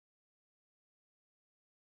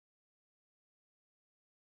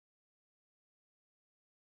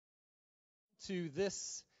to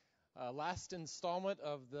this last installment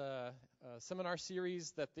of the seminar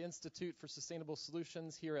series that the Institute for Sustainable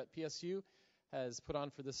Solutions here at PSU has put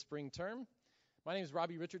on for this spring term. My name is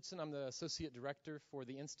Robbie Richardson. I'm the Associate Director for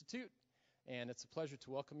the Institute, and it's a pleasure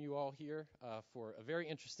to welcome you all here for a very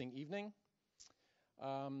interesting evening.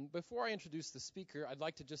 Before I introduce the speaker, I'd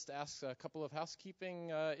like to just ask a couple of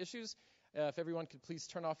housekeeping issues. If everyone could please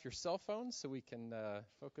turn off your cell phones so we can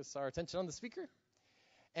focus our attention on the speaker.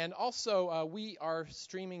 And also, we are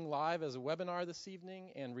streaming live as a webinar this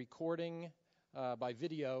evening and recording by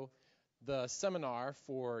video the seminar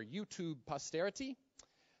for YouTube posterity.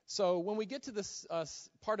 So when we get to this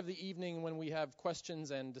part of the evening when we have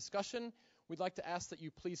questions and discussion, we'd like to ask that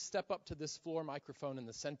you please step up to this floor microphone in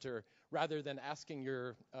the center rather than asking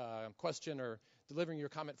your question or delivering your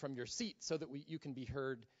comment from your seat so that you can be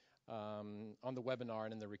heard on the webinar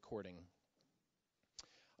and in the recording.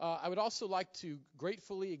 I would also like to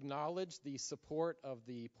gratefully acknowledge the support of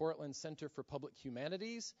the Portland Center for Public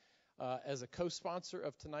Humanities as a co-sponsor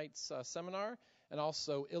of tonight's seminar, and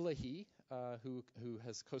also Ilahi, who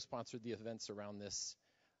has co-sponsored the events around this,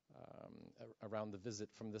 around the visit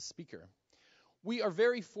from this speaker. We are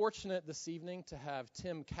very fortunate this evening to have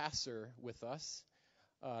Tim Kasser with us.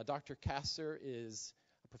 Dr. Kasser is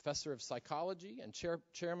a professor of psychology and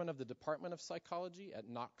chairman of the Department of Psychology at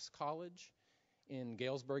Knox College in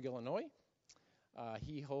Galesburg, Illinois.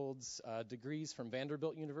 He holds degrees from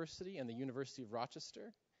Vanderbilt University and the University of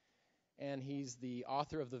Rochester. And he's the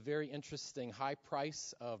author of the very interesting High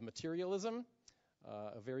Price of Materialism,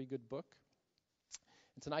 a very good book.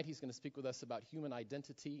 And tonight he's going to speak with us about human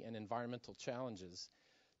identity and environmental challenges.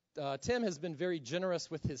 Tim has been very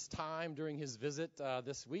generous with his time during his visit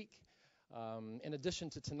this week. In addition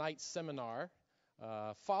to tonight's seminar,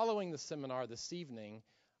 following the seminar this evening,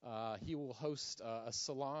 he will host a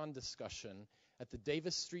salon discussion at the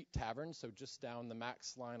Davis Street Tavern, so just down the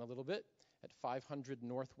Max line a little bit, at 500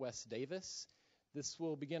 Northwest Davis. This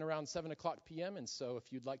will begin around 7 o'clock p.m., and so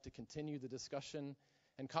if you'd like to continue the discussion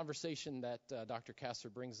and conversation that Dr. Kasser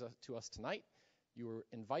brings to us tonight, you are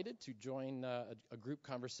invited to join a group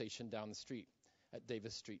conversation down the street at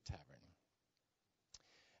Davis Street Tavern.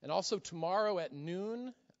 And also tomorrow at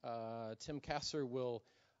noon, Tim Kasser will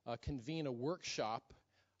convene a workshop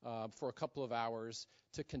for a couple of hours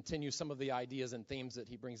to continue some of the ideas and themes that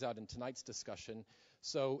he brings out in tonight's discussion.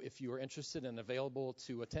 So if you are interested and available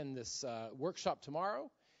to attend this workshop tomorrow,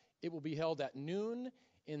 it will be held at noon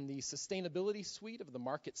in the Sustainability Suite of the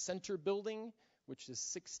Market Center building, which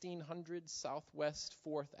is 1600 Southwest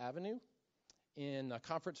 4th Avenue in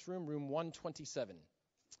conference room 127.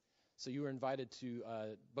 So you are invited to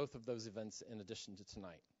both of those events in addition to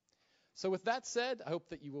tonight. So with that said, I hope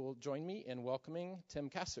that you will join me in welcoming Tim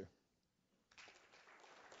Kasser.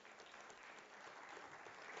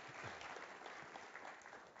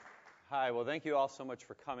 Hi, well, thank you all so much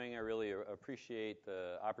for coming. I really appreciate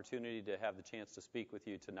the opportunity to have the chance to speak with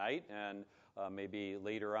you tonight and maybe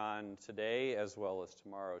later on today as well as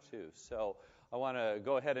tomorrow too. So I want to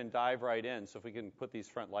go ahead and dive right in. So if we can put these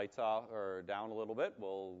front lights off or down a little bit,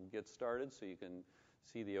 we'll get started so you can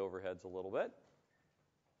see the overheads a little bit.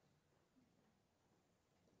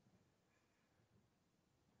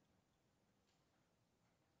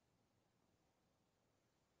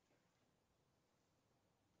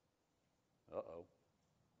 Uh-oh.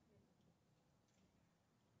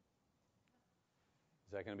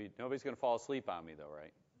 Is that going to be, nobody's going to fall asleep on me though,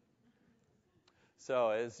 right? So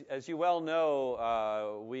as you well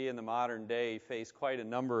know, we in the modern day face quite a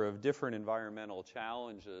number of different environmental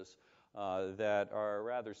challenges that are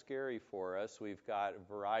rather scary for us. We've got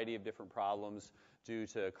a variety of different problems due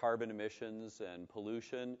to carbon emissions and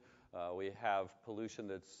pollution. We have pollution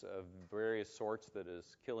that's of various sorts that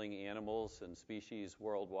is killing animals and species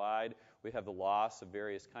worldwide. We have the loss of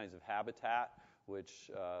various kinds of habitat,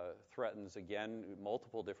 which threatens, again,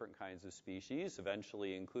 multiple different kinds of species,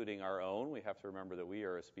 eventually including our own. We have to remember that we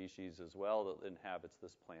are a species as well that inhabits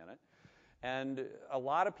this planet. And a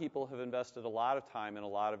lot of people have invested a lot of time and a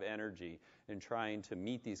lot of energy in trying to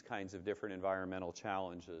meet these kinds of different environmental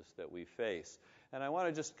challenges that we face. And I want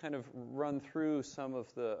to just kind of run through some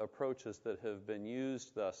of the approaches that have been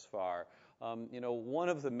used thus far. One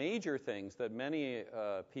of the major things that many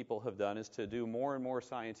people have done is to do more and more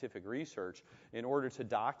scientific research in order to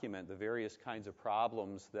document the various kinds of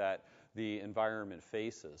problems that the environment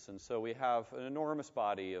faces. And so we have an enormous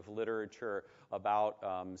body of literature about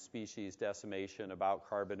species decimation, about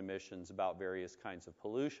carbon emissions, about various kinds of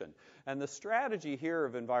pollution. And the strategy here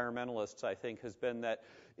of environmentalists, I think, has been that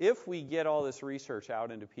if we get all this research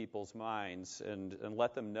out into people's minds and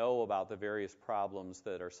let them know about the various problems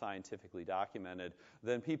that are scientifically documented,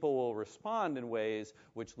 then people will respond in ways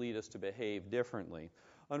which lead us to behave differently.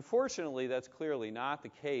 Unfortunately, that's clearly not the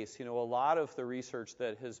case. A lot of the research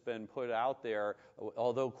that has been put out there,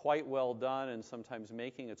 although quite well done and sometimes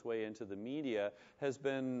making its way into the media, has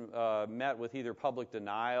been met with either public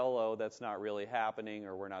denial, oh, that's not really happening,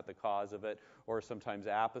 or we're not the cause of it, or sometimes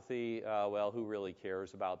apathy, well, who really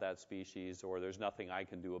cares about that species, or there's nothing I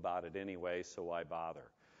can do about it anyway, so why bother?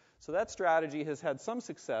 So that strategy has had some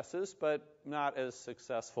successes, but not as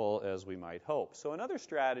successful as we might hope. So another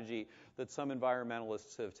strategy that some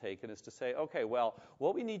environmentalists have taken is to say, okay, well,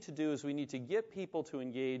 what we need to do is we need to get people to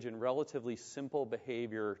engage in relatively simple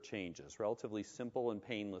behavior changes, relatively simple and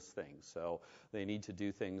painless things. So they need to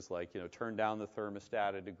do things like, turn down the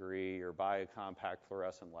thermostat a degree or buy a compact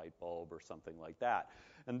fluorescent light bulb or something like that.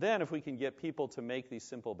 And then if we can get people to make these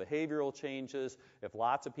simple behavioral changes, if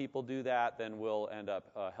lots of people do that, then we'll end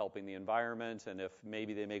up helping the environment. And if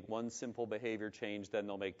maybe they make one simple behavior change, then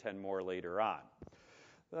they'll make 10 more later on.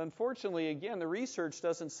 Unfortunately, again, the research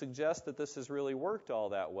doesn't suggest that this has really worked all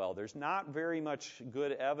that well. There's not very much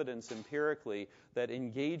good evidence empirically that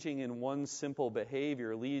engaging in one simple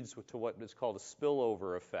behavior leads to what is called a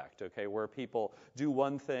spillover effect, okay, where people do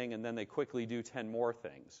one thing and then they quickly do 10 more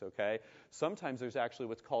things, okay? Sometimes there's actually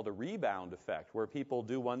what's called a rebound effect, where people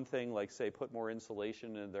do one thing, like, say, put more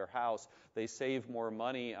insulation in their house, they save more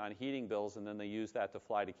money on heating bills, and then they use that to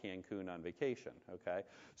fly to Cancun on vacation, okay?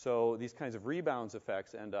 So these kinds of rebounds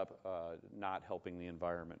effects end up not helping the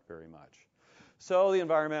environment very much. So the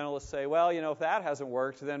environmentalists say, well, if that hasn't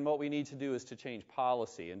worked, then what we need to do is to change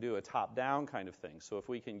policy and do a top-down kind of thing. So if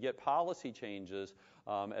we can get policy changes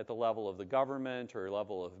at the level of the government or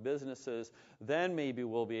level of businesses, then maybe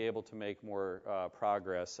we'll be able to make more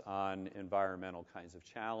progress on environmental kinds of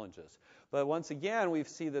challenges. But once again, we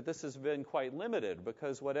see that this has been quite limited,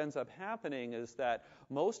 because what ends up happening is that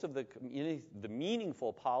most of the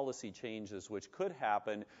meaningful policy changes which could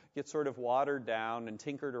happen get sort of watered down and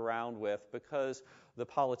tinkered around with, because the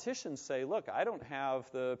politicians say, look, I don't have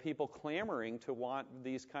the people clamoring to want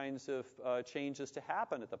these kinds of changes to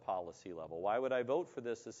happen at the policy level. Why would I vote for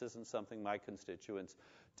this? This isn't something my constituents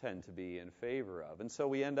tend to be in favor of. And so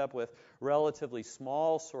we end up with relatively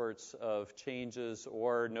small sorts of changes,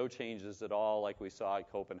 or no changes at all, like we saw at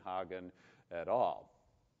Copenhagen at all.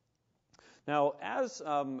 Now, as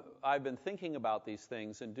I've been thinking about these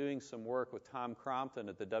things and doing some work with Tom Crompton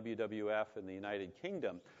at the WWF in the United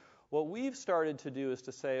Kingdom, what we've started to do is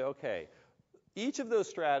to say, okay, each of those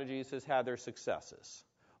strategies has had their successes,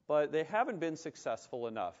 but they haven't been successful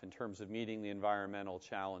enough in terms of meeting the environmental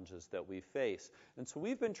challenges that we face. And so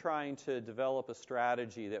we've been trying to develop a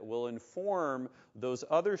strategy that will inform those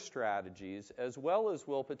other strategies, as well as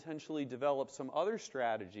will potentially develop some other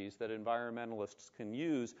strategies that environmentalists can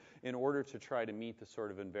use in order to try to meet the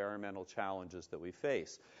sort of environmental challenges that we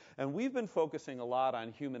face. And we've been focusing a lot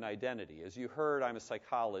on human identity. As you heard, I'm a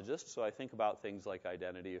psychologist, so I think about things like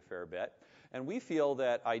identity a fair bit. And we feel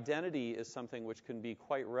that identity is something which can be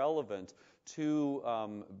quite relevant to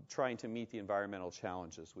trying to meet the environmental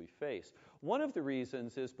challenges we face. One of the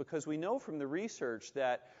reasons is because we know from the research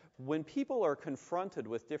that when people are confronted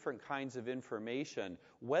with different kinds of information,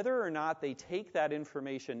 whether or not they take that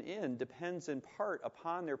information in depends in part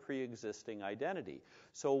upon their pre-existing identity.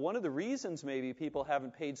 So one of the reasons maybe people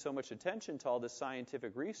haven't paid so much attention to all this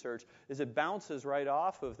scientific research is it bounces right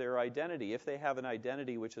off of their identity. If they have an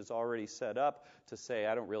identity which is already set up to say,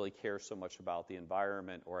 I don't really care so much about the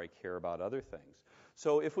environment, or I care about other things.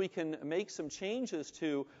 So if we can make some changes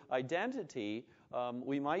to identity,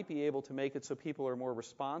 we might be able to make it so people are more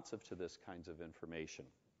responsive to this kinds of information.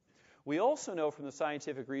 We also know from the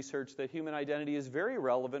scientific research that human identity is very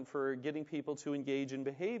relevant for getting people to engage in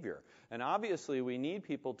behavior. And obviously, we need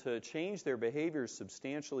people to change their behaviors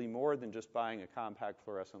substantially more than just buying a compact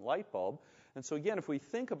fluorescent light bulb. And so again, if we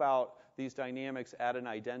think about these dynamics at an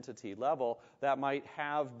identity level, that might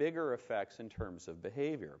have bigger effects in terms of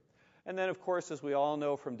behavior. And then, of course, as we all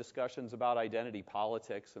know from discussions about identity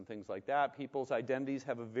politics and things like that, people's identities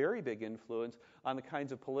have a very big influence on the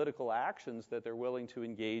kinds of political actions that they're willing to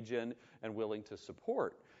engage in and willing to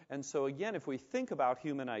support. And so, again, if we think about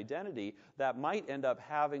human identity, that might end up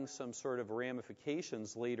having some sort of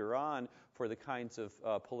ramifications later on for the kinds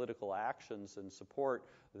of political actions and support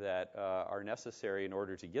that are necessary in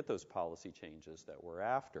order to get those policy changes that we're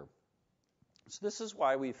after. So this is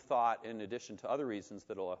why we've thought, in addition to other reasons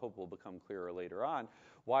that I hope will become clearer later on,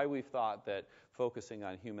 why we've thought that focusing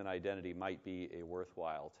on human identity might be a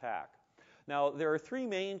worthwhile tack. Now, there are three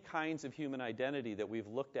main kinds of human identity that we've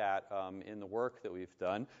looked at in the work that we've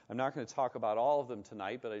done. I'm not going to talk about all of them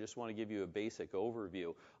tonight, but I just want to give you a basic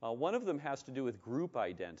overview. One of them has to do with group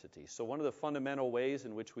identity. So one of the fundamental ways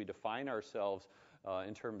in which we define ourselves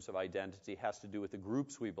in terms of identity has to do with the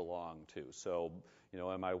groups we belong to. So,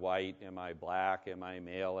 am I white? Am I black? Am I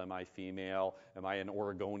male? Am I female? Am I an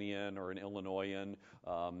Oregonian or an Illinoisan?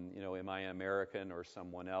 Am I American or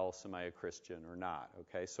someone else? Am I a Christian or not?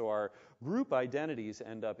 Okay, so our group identities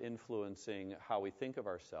end up influencing how we think of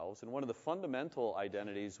ourselves. And one of the fundamental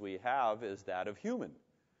identities we have is that of human.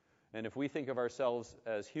 And if we think of ourselves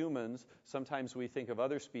as humans, sometimes we think of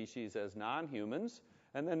other species as non-humans,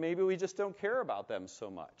 and then maybe we just don't care about them so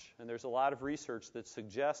much. And there's a lot of research that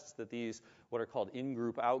suggests that these, what are called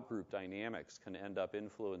in-group, out-group dynamics, can end up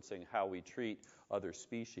influencing how we treat other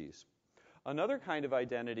species. Another kind of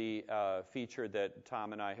identity feature that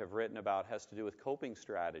Tom and I have written about has to do with coping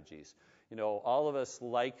strategies. All of us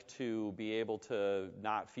like to be able to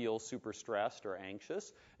not feel super stressed or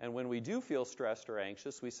anxious. And when we do feel stressed or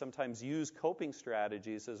anxious, we sometimes use coping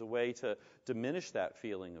strategies as a way to diminish that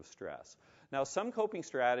feeling of stress. Now, some coping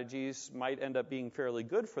strategies might end up being fairly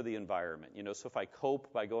good for the environment. So if I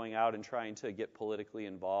cope by going out and trying to get politically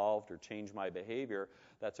involved or change my behavior,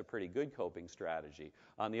 that's a pretty good coping strategy.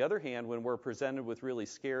 On the other hand, when we're presented with really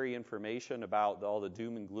scary information about all the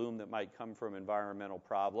doom and gloom that might come from environmental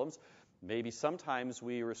problems, maybe sometimes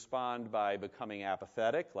we respond by becoming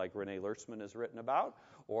apathetic, like Renee Lertzman has written about,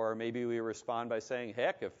 or maybe we respond by saying,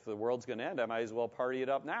 heck, if the world's going to end, I might as well party it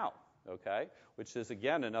up now. Okay, which is,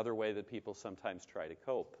 again, another way that people sometimes try to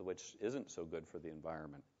cope, which isn't so good for the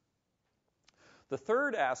environment. The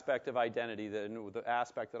third aspect of identity, the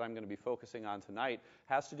aspect that I'm going to be focusing on tonight,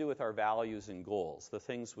 has to do with our values and goals, the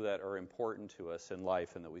things that are important to us in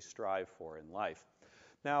life and that we strive for in life.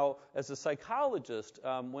 Now, as a psychologist,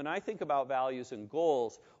 when I think about values and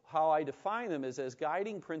goals, how I define them is as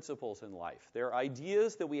guiding principles in life. They're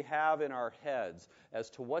ideas that we have in our heads as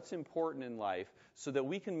to what's important in life so that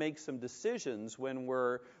we can make some decisions when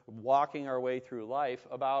we're walking our way through life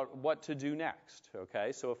about what to do next.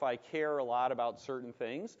 Okay? So if I care a lot about certain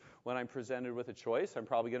things, when I'm presented with a choice, I'm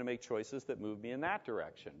probably going to make choices that move me in that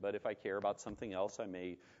direction. But if I care about something else, I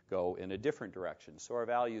may go in a different direction. So our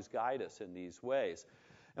values guide us in these ways.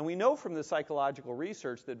 And we know from the psychological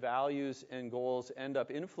research that values and goals end up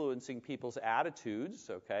influencing people's attitudes,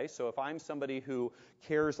 okay? So if I'm somebody who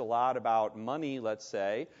cares a lot about money, let's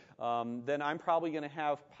say, then I'm probably going to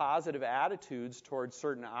have positive attitudes towards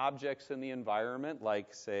certain objects in the environment,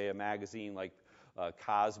 like, say, a magazine like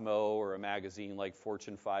Cosmo or a magazine like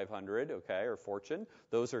Fortune 500, okay, or Fortune.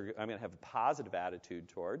 Those are, I'm going to have a positive attitude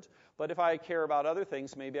towards. But if I care about other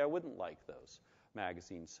things, maybe I wouldn't like those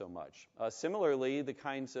magazines so much. Similarly, the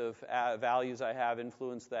kinds of values I have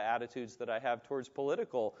influence the attitudes that I have towards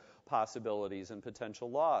political possibilities and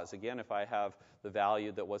potential laws. Again, if I have the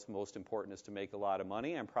value that what's most important is to make a lot of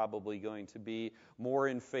money, I'm probably going to be more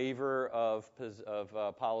in favor of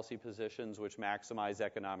policy positions which maximize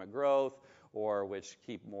economic growth or which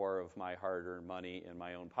keep more of my hard-earned money in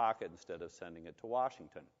my own pocket instead of sending it to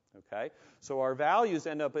Washington. Okay? So our values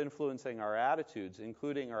end up influencing our attitudes,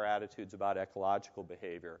 including our attitudes about ecological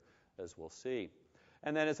behavior, as we'll see.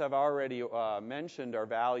 And then, as I've already mentioned, our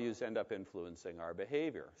values end up influencing our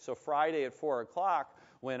behavior. So Friday at 4 o'clock,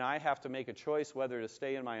 when I have to make a choice whether to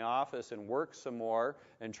stay in my office and work some more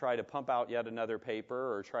and try to pump out yet another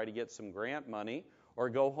paper or try to get some grant money or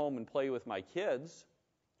go home and play with my kids,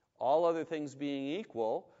 all other things being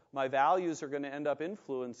equal, my values are going to end up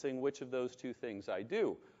influencing which of those two things I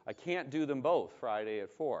do. I can't do them both Friday at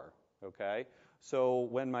 4, okay? So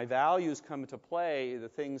when my values come into play, the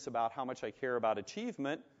things about how much I care about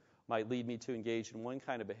achievement might lead me to engage in one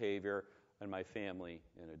kind of behavior and my family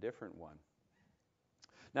in a different one.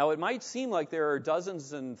 Now, it might seem like there are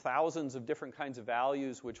dozens and thousands of different kinds of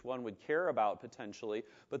values which one would care about potentially,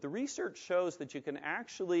 but the research shows that you can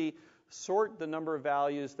actually sort the number of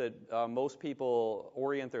values that most people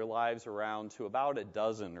orient their lives around to about a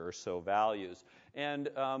dozen or so values. And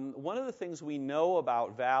one of the things we know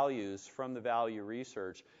about values from the value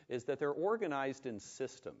research is that they're organized in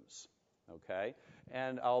systems, okay?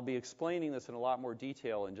 And I'll be explaining this in a lot more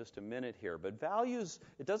detail in just a minute here. But values,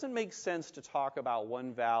 it doesn't make sense to talk about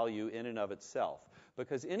one value in and of itself,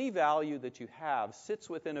 because any value that you have sits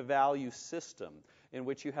within a value system in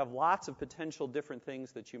which you have lots of potential different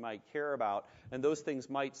things that you might care about, and those things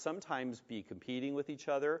might sometimes be competing with each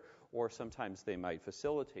other, or sometimes they might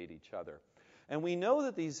facilitate each other. And we know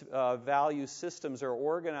that these value systems are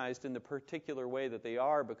organized in the particular way that they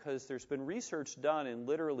are because there's been research done in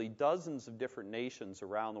literally dozens of different nations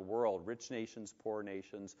around the world, rich nations, poor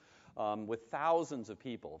nations, with thousands of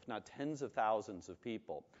people, if not tens of thousands of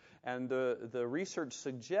people. And the research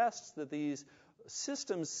suggests that these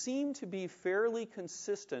systems seem to be fairly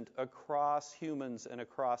consistent across humans and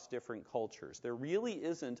across different cultures. There really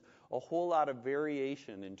isn't a whole lot of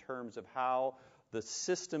variation in terms of how the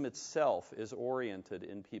system itself is oriented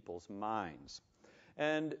in people's minds.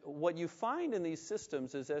 And what you find in these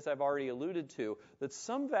systems is, as I've already alluded to, that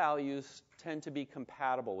some values tend to be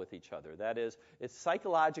compatible with each other. That is, it's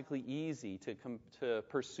psychologically easy to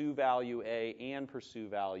pursue value A and pursue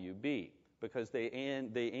value B because they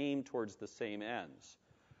aim towards the same ends.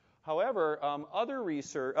 However,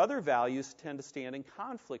 other values tend to stand in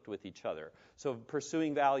conflict with each other. So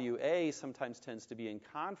pursuing value A sometimes tends to be in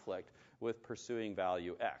conflict with pursuing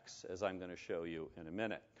value X, as I'm going to show you in a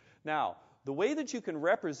minute. Now, the way that you can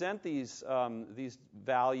represent these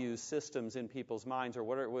value systems in people's minds are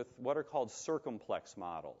what are called circumplex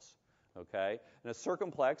models. Okay, and a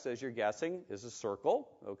circumplex, as you're guessing, is a circle.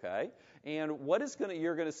 Okay, and what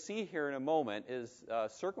you're going to see here in a moment is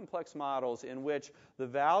circumplex models in which the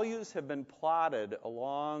values have been plotted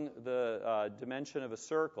along the dimension of a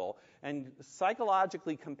circle, and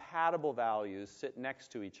psychologically compatible values sit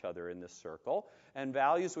next to each other in this circle, and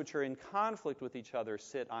values which are in conflict with each other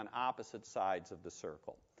sit on opposite sides of the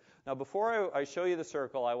circle. Now, before I show you the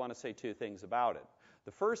circle, I want to say two things about it.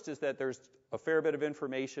 The first is that there's a fair bit of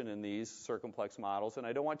information in these circumplex models, and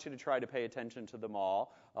I don't want you to try to pay attention to them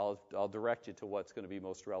all. I'll direct you to what's going to be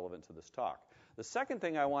most relevant to this talk. The second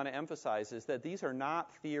thing I want to emphasize is that these are not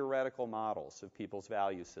theoretical models of people's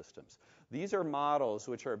value systems. These are models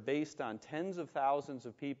which are based on tens of thousands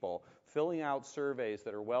of people filling out surveys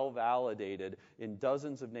that are well validated in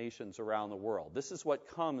dozens of nations around the world. This is what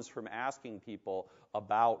comes from asking people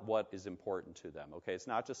about what is important to them. Okay, it's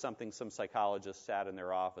not just something some psychologist sat in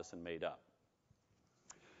their office and made up.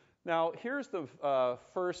 Now, here's the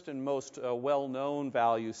first and most well-known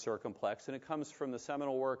value circumplex, and it comes from the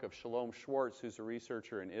seminal work of Shalom Schwartz, who's a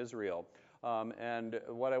researcher in Israel. And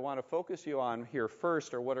what I want to focus you on here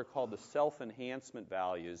first are what are called the self-enhancement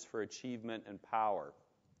values for achievement and power.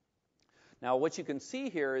 Now, what you can see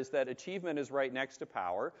here is that achievement is right next to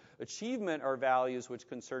power. Achievement are values which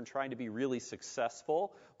concern trying to be really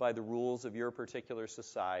successful by the rules of your particular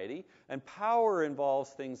society. And power involves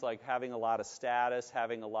things like having a lot of status,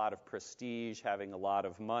 having a lot of prestige, having a lot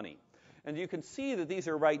of money. And you can see that these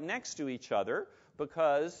are right next to each other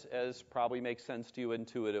because, as probably makes sense to you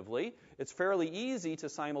intuitively, it's fairly easy to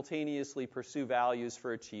simultaneously pursue values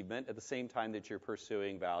for achievement at the same time that you're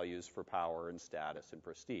pursuing values for power and status and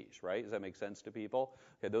prestige, right? Does that make sense to people?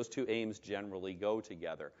 Okay, those two aims generally go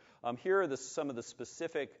together. Here are some of the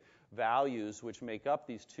specific values which make up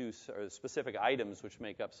these two specific items which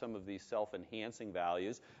make up some of these self-enhancing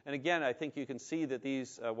values. And again, I think you can see that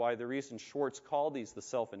these, why the reason Schwartz called these the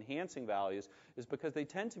self-enhancing values is because they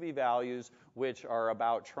tend to be values which are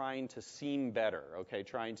about trying to seem better, okay,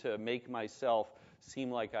 trying to make myself seem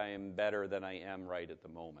like I am better than I am right at the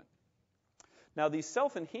moment. Now, these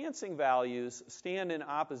self-enhancing values stand in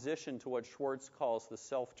opposition to what Schwartz calls the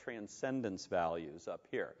self-transcendence values up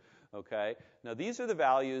here. Okay? Now, these are the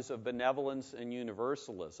values of benevolence and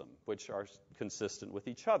universalism, which are consistent with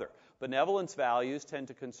each other. Benevolence values tend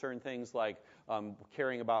to concern things like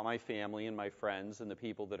caring about my family and my friends and the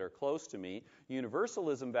people that are close to me.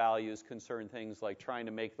 Universalism values concern things like trying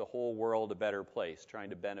to make the whole world a better place,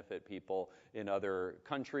 trying to benefit people in other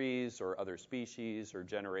countries or other species or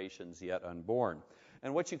generations yet unborn.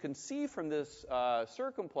 And what you can see from this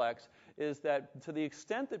circumplex is that to the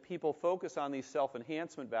extent that people focus on these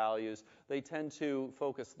self-enhancement values, they tend to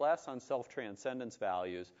focus less on self-transcendence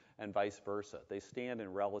values and vice versa. They stand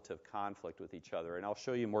in relative conflict with each other. And I'll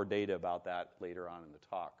show you more data about that later on in the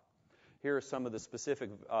talk. Here are some of the specific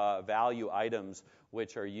value items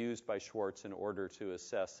which are used by Schwartz in order to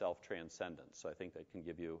assess self-transcendence. So I think that can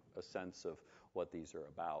give you a sense of what these are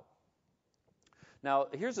about. Now,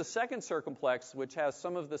 here's a second circumplex which has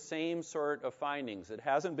some of the same sort of findings. It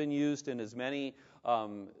hasn't been used in as many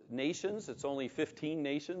nations. It's only 15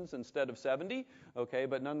 nations instead of 70. Okay,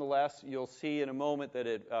 but nonetheless, you'll see in a moment that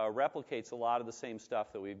it replicates a lot of the same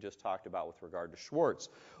stuff that we've just talked about with regard to Schwartz.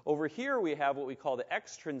 Over here, we have what we call the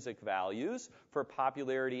extrinsic values for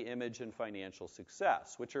popularity, image, and financial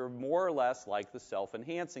success, which are more or less like the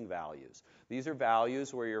self-enhancing values. These are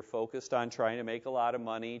values where you're focused on trying to make a lot of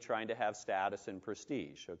money, trying to have status and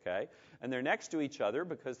prestige, okay? And they're next to each other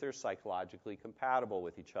because they're psychologically compatible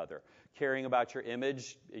with each other. Caring about your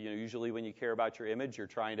image. Usually when you care about your image, you're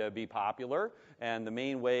trying to be popular. And the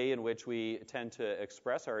main way in which we tend to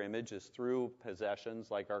express our image is through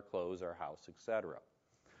possessions like our clothes, our house, etc.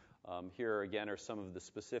 Here again are some of the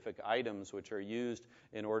specific items which are used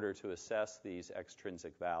in order to assess these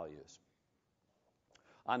extrinsic values.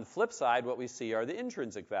 On the flip side, what we see are the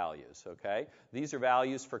intrinsic values, okay? These are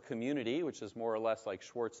values for community, which is more or less like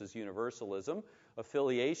Schwartz's universalism,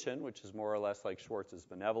 affiliation, which is more or less like Schwartz's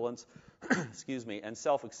benevolence, excuse me, and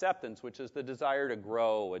self-acceptance, which is the desire to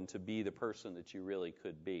grow and to be the person that you really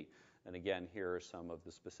could be. And again, here are some of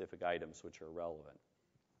the specific items which are relevant.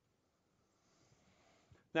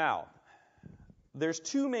 Now, there's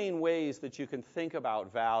two main ways that you can think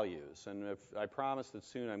about values, and I promise that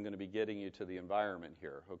soon I'm going to be getting you to the environment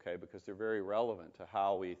here, okay, because they're very relevant to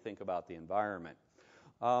how we think about the environment.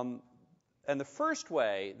 And the first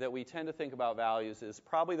way that we tend to think about values is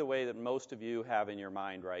probably the way that most of you have in your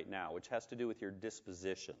mind right now, which has to do with your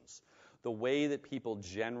dispositions, the way that people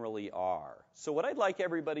generally are. So what I'd like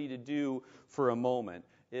everybody to do for a moment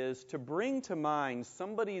is to bring to mind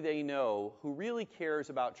somebody they know who really cares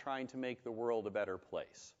about trying to make the world a better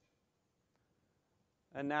place.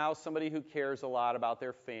 And now somebody who cares a lot about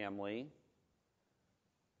their family.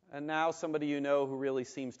 And now somebody you know who really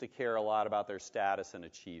seems to care a lot about their status and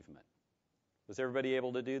achievement. Was everybody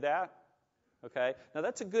able to do that? Okay. Now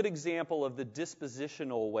that's a good example of the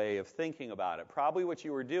dispositional way of thinking about it. Probably what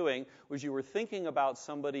you were doing was you were thinking about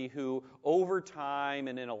somebody who over time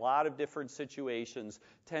and in a lot of different situations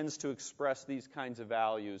tends to express these kinds of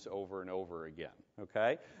values over and over again.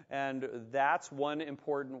 Okay? And that's one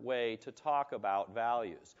important way to talk about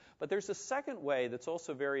values. But there's a second way that's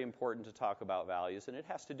also very important to talk about values, and it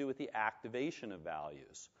has to do with the activation of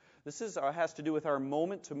values. This has to do with our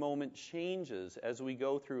moment-to-moment changes as we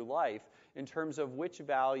go through life in terms of which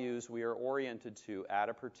values we are oriented to at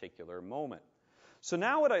a particular moment. So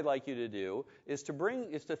now what I'd like you to do is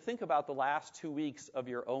to think about the last 2 weeks of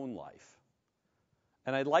your own life.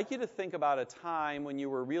 And I'd like you to think about a time when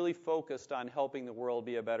you were really focused on helping the world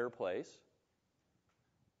be a better place.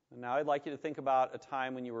 And now I'd like you to think about a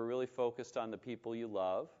time when you were really focused on the people you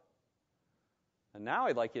love. And now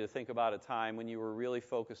I'd like you to think about a time when you were really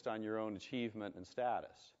focused on your own achievement and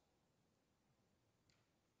status.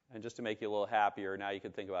 And just to make you a little happier, now you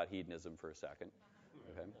can think about hedonism for a second.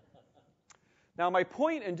 Okay. Now, my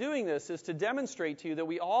point in doing this is to demonstrate to you that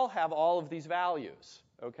we all have all of these values,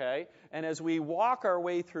 okay? And as we walk our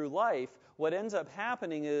way through life, what ends up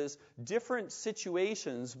happening is different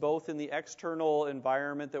situations, both in the external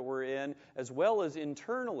environment that we're in, as well as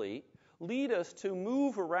internally, lead us to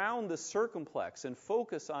move around the circumplex and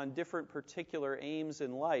focus on different particular aims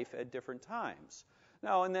in life at different times.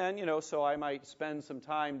 Now and then, so I might spend some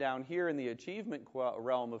time down here in the achievement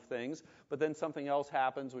realm of things, but then something else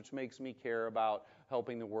happens which makes me care about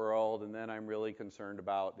helping the world, and then I'm really concerned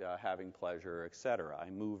about having pleasure, etc. I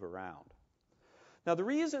move around. Now, the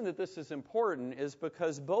reason that this is important is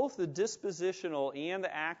because both the dispositional and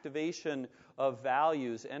the activation of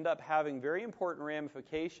values end up having very important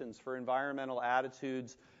ramifications for environmental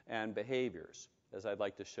attitudes and behaviors, as I'd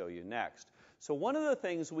like to show you next. So one of the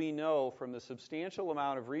things we know from the substantial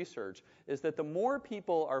amount of research is that the more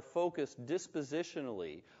people are focused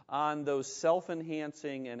dispositionally on those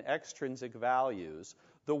self-enhancing and extrinsic values,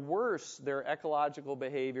 the worse their ecological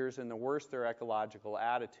behaviors and the worse their ecological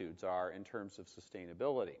attitudes are in terms of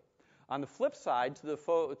sustainability. On the flip side,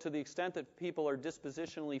 to the extent that people are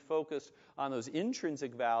dispositionally focused on those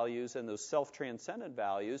intrinsic values and those self-transcendent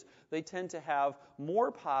values, they tend to have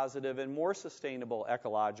more positive and more sustainable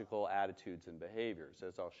ecological attitudes and behaviors,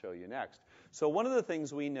 as I'll show you next. So one of the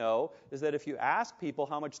things we know is that if you ask people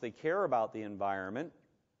how much they care about the environment,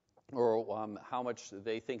 or how much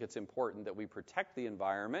they think it's important that we protect the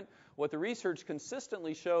environment, what the research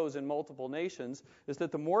consistently shows in multiple nations is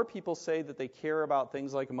that the more people say that they care about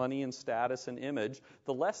things like money and status and image,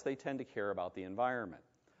 the less they tend to care about the environment.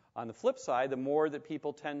 On the flip side, the more that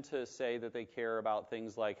people tend to say that they care about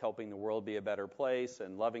things like helping the world be a better place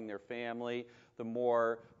and loving their family, the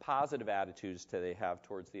more positive attitudes they have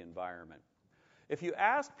towards the environment. If you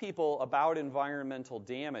ask people about environmental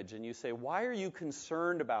damage and you say, why are you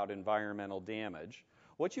concerned about environmental damage?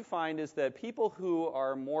 What you find is that people who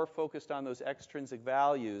are more focused on those extrinsic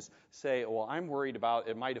values say, well, I'm worried about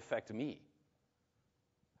it might affect me.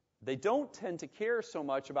 They don't tend to care so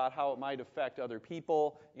much about how it might affect other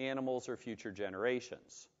people, animals, or future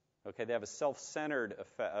generations. Okay, they have a self-centered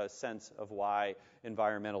sense of why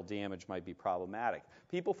environmental damage might be problematic.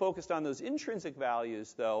 People focused on those intrinsic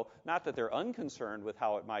values, though, not that they're unconcerned with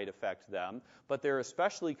how it might affect them, but they're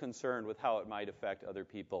especially concerned with how it might affect other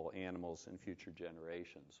people, animals, and future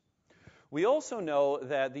generations. We also know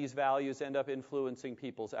that these values end up influencing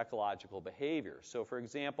people's ecological behavior. So, for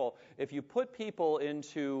example, if you put people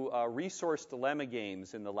into resource dilemma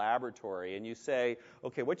games in the laboratory and you say,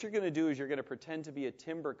 okay, what you're going to do is you're going to pretend to be a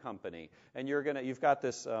timber company, and you've got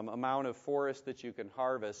this amount of forest that you can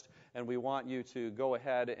harvest, and we want you to go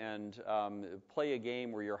ahead and play a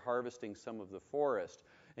game where you're harvesting some of the forest.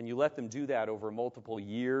 And you let them do that over multiple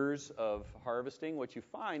years of harvesting, what you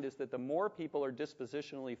find is that the more people are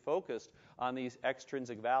dispositionally focused on these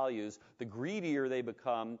extrinsic values, the greedier they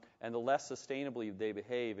become and the less sustainably they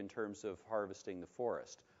behave in terms of harvesting the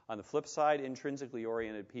forest. On the flip side, intrinsically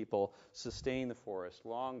oriented people sustain the forest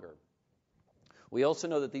longer. We also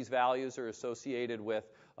know that these values are associated with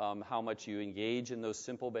how much you engage in those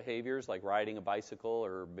simple behaviors like riding a bicycle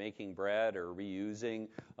or making bread or reusing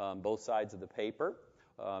both sides of the paper.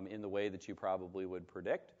 In the way that you probably would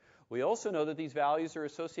predict. We also know that these values are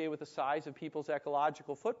associated with the size of people's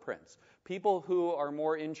ecological footprints. People who are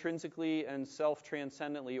more intrinsically and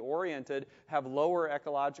self-transcendently oriented have lower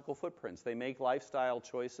ecological footprints. They make lifestyle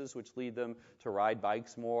choices which lead them to ride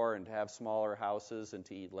bikes more and to have smaller houses and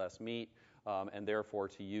to eat less meat, and therefore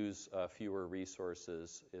to use fewer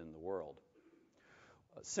resources in the world.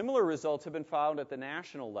 Similar results have been found at the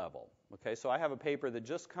national level. Okay, so I have a paper that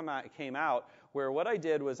just came out where what I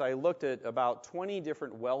did was I looked at about 20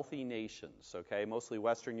 different wealthy nations, okay, mostly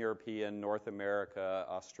Western European, North America,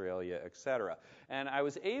 Australia, etc. And I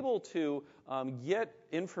was able to get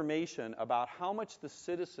information about how much the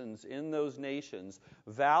citizens in those nations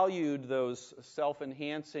valued those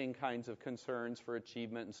self-enhancing kinds of concerns for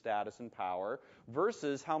achievement and status and power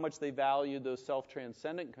versus how much they valued those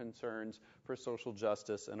self-transcendent concerns for social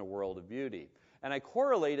justice and a world of beauty. And I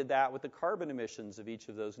correlated that with the carbon emissions of each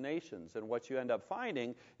of those nations. And what you end up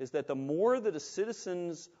finding is that the more that the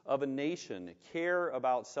citizens of a nation care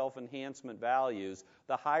about self-enhancement values,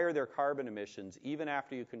 the higher their carbon emissions, even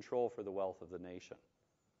after you control for the wealth of the nation.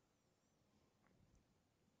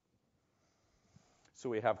 So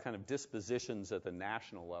we have kind of dispositions at the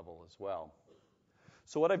national level as well.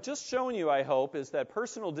 So what I've just shown you, I hope, is that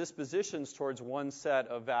personal dispositions towards one set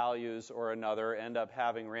of values or another end up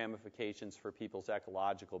having ramifications for people's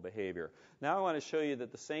ecological behavior. Now I want to show you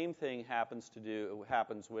that the same thing happens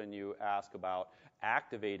when you ask about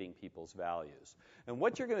activating people's values. And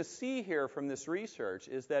what you're going to see here from this research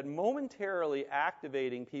is that momentarily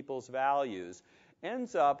activating people's values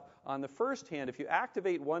ends up, on the first hand, if you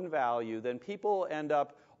activate one value, then people end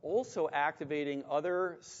up also activating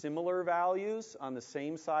other similar values on the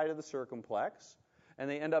same side of the circumplex, and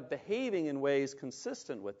they end up behaving in ways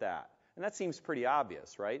consistent with that. And that seems pretty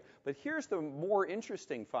obvious, right? But here's the more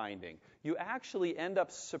interesting finding. You actually end up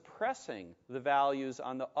suppressing the values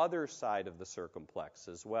on the other side of the circumplex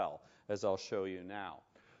as well, as I'll show you now.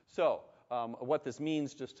 So what this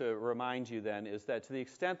means, just to remind you then, is that to the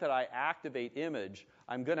extent that I activate image,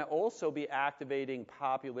 I'm going to also be activating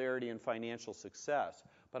popularity and financial success.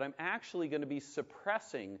 But I'm actually going to be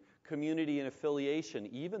suppressing community and affiliation,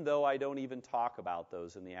 even though I don't even talk about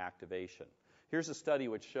those in the activation. Here's a study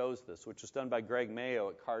which shows this, which was done by Greg Mayo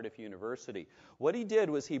at Cardiff University. What he did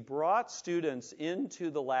was he brought students into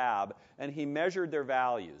the lab and he measured their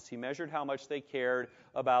values. He measured how much they cared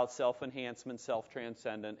about self-enhancement,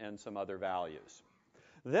 self-transcendent, and some other values.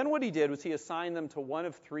 Then what he did was he assigned them to one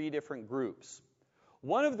of three different groups.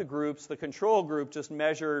 One of the groups, the control group, just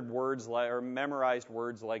measured words or memorized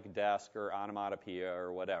words like desk or onomatopoeia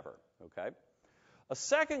or whatever, okay? A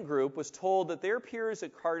second group was told that their peers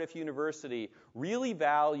at Cardiff University really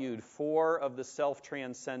valued four of the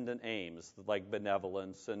self-transcendent aims, like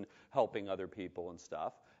benevolence and helping other people and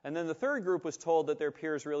stuff. And then the third group was told that their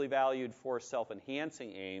peers really valued four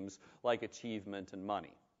self-enhancing aims, like achievement and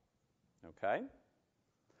money, okay?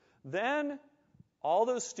 Then all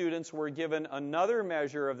those students were given another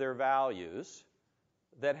measure of their values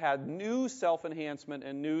that had new self-enhancement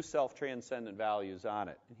and new self-transcendent values on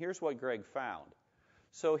it. And here's what Greg found.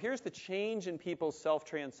 So here's the change in people's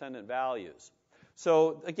self-transcendent values.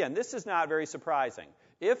 So again, this is not very surprising.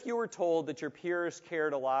 If you were told that your peers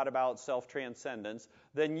cared a lot about self-transcendence,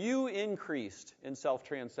 then you increased in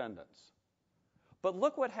self-transcendence. But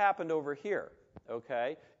look what happened over here.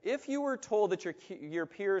 Okay? If you were told that your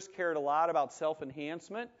peers cared a lot about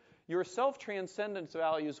self-enhancement, your self-transcendence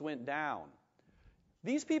values went down.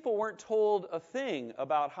 These people weren't told a thing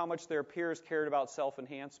about how much their peers cared about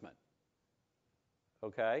self-enhancement.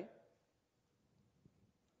 Okay?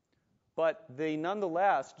 But they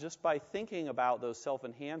nonetheless, just by thinking about those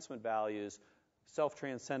self-enhancement values,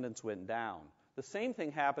 self-transcendence went down. The same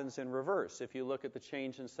thing happens in reverse if you look at the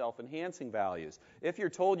change in self-enhancing values. If you're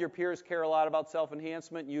told your peers care a lot about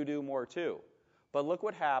self-enhancement, you do more too. But look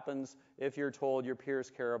what happens if you're told your peers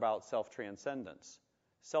care about self-transcendence.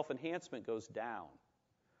 Self-enhancement goes down.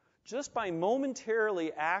 Just by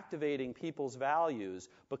momentarily activating people's values,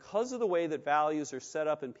 because of the way that values are set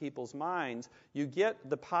up in people's minds, you get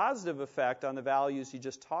the positive effect on the values you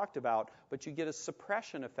just talked about, but you get a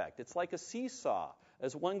suppression effect. It's like a seesaw.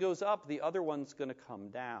 As one goes up, the other one's going to come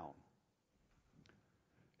down.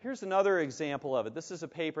 Here's another example of it. This is a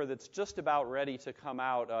paper that's just about ready to come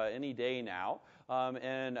out any day now.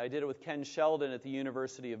 And I did it with Ken Sheldon at the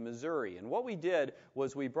University of Missouri. And what we did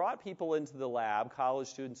was we brought people into the lab, college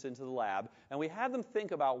students into the lab, and we had them think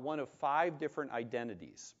about one of 5 different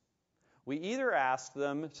identities. We either asked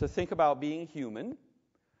them to think about being human,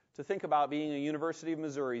 to think about being a University of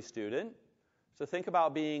Missouri student, to think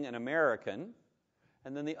about being an American,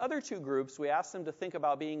 and then the other 2 groups, we asked them to think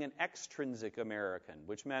about being an extrinsic American,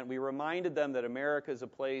 which meant we reminded them that America is a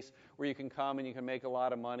place where you can come and you can make a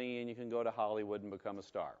lot of money and you can go to Hollywood and become a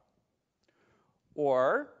star.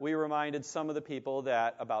 Or we reminded some of the people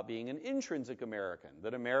about being an intrinsic American,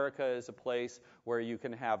 that America is a place where you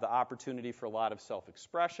can have the opportunity for a lot of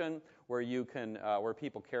self-expression, where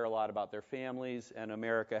people care a lot about their families, and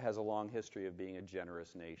America has a long history of being a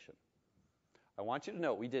generous nation. I want you to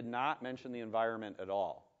note, we did not mention the environment at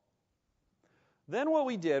all. Then what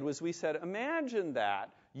we did was we said, imagine that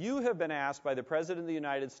you have been asked by the President of the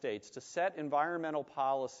United States to set environmental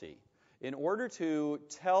policy in order to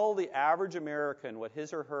tell the average American what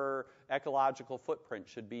his or her ecological footprint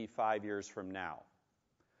should be 5 years from now,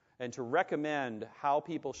 and to recommend how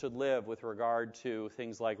people should live with regard to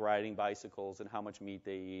things like riding bicycles and how much meat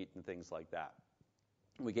they eat and things like that.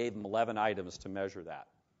 We gave them 11 items to measure that.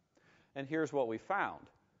 And here's what we found,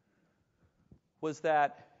 was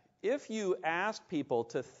that if you asked people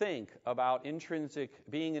to think about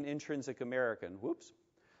being an intrinsic American,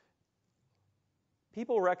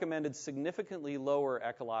 people recommended significantly lower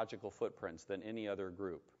ecological footprints than any other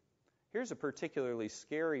group. Here's a particularly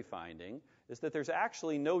scary finding, is that there's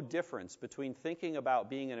actually no difference between thinking about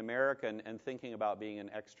being an American and thinking about being an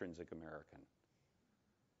extrinsic American.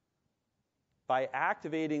 By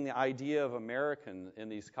activating the idea of American in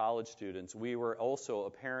these college students, we were also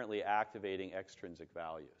apparently activating extrinsic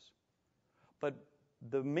values. But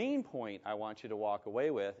the main point I want you to walk away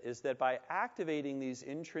with is that by activating these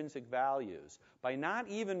intrinsic values, by not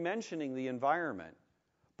even mentioning the environment,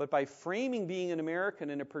 but by framing being an American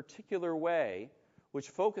in a particular way,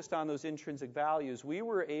 which focused on those intrinsic values, we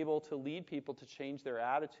were able to lead people to change their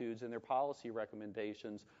attitudes and their policy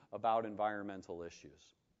recommendations about environmental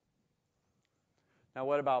issues. Now,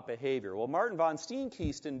 what about behavior? Well, Martin van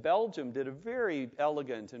Steenkist in Belgium did a very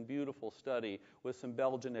elegant and beautiful study with some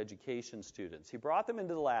Belgian education students. He brought them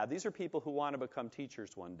into the lab. These are people who want to become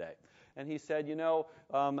teachers one day. And he said,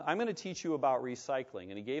 I'm going to teach you about recycling.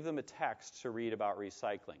 And he gave them a text to read about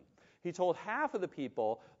recycling. He told half of the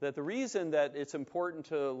people that the reason that it's important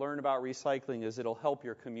to learn about recycling is it'll help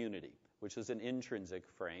your community, which is an intrinsic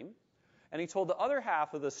frame. And he told the other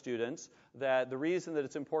half of the students that the reason that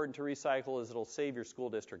it's important to recycle is it'll save your school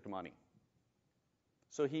district money.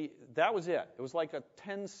 So that was it. It was like a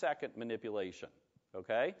 10-second manipulation.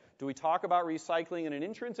 Okay? Do we talk about recycling in an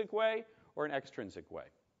intrinsic way or an extrinsic way?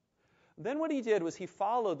 Then what he did was he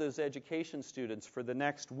followed those education students for the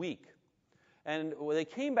next week. And they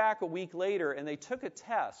came back a week later and they took a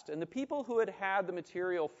test. And the people who had had the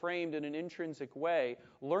material framed in an intrinsic way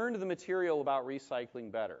learned the material about recycling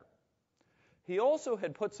better. He also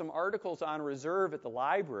had put some articles on reserve at the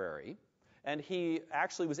library, and he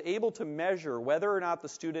actually was able to measure whether or not the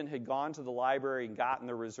student had gone to the library and gotten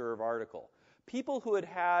the reserve article. People who had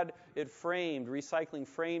had it framed, recycling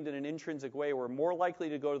framed in an intrinsic way, were more likely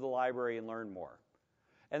to go to the library and learn more.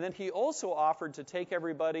 And then he also offered to take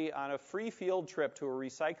everybody on a free field trip to a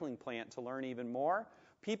recycling plant to learn even more.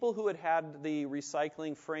 People who had had the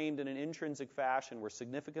recycling framed in an intrinsic fashion were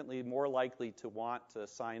significantly more likely to want to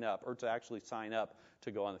sign up, or to actually sign up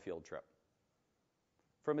to go on the field trip.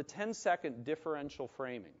 From a 10-second differential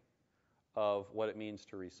framing of what it means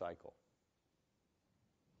to recycle.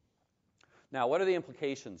 Now, what are the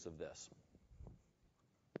implications of this?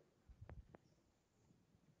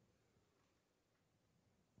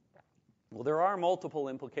 Well, there are multiple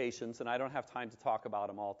implications, and I don't have time to talk about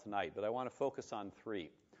them all tonight, but I want to focus on 3.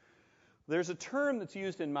 There's a term that's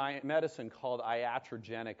used in medicine called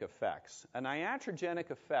iatrogenic effects. An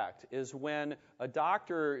iatrogenic effect is when a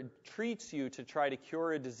doctor treats you to try to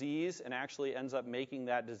cure a disease and actually ends up making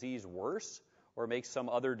that disease worse or makes some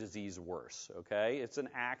other disease worse, okay? It's an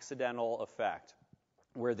accidental effect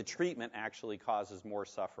where the treatment actually causes more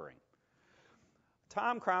suffering.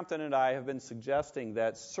 Tom Crompton and I have been suggesting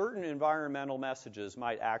that certain environmental messages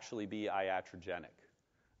might actually be iatrogenic.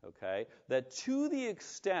 Okay? That to the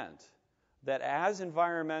extent that as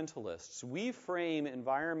environmentalists we frame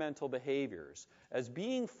environmental behaviors as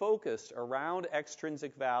being focused around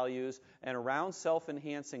extrinsic values and around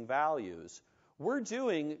self-enhancing values, we're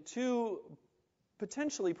doing two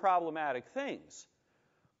potentially problematic things.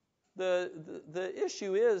 The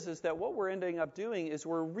issue is that what we're ending up doing is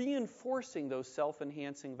we're reinforcing those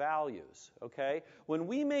self-enhancing values, okay? When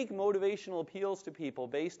we make motivational appeals to people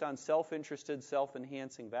based on self-interested,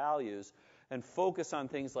 self-enhancing values and focus on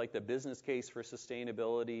things like the business case for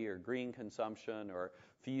sustainability or green consumption or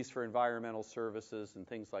fees for environmental services and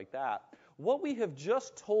things like that, what we have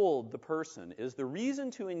just told the person is the reason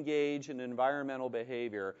to engage in environmental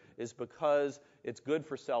behavior is because it's good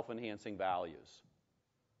for self-enhancing values.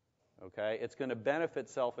 Okay? It's going to benefit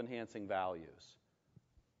self-enhancing values.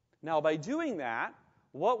 Now, by doing that,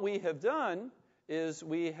 what we have done is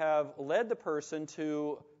we have led the person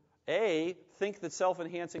to, A, think that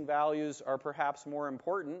self-enhancing values are perhaps more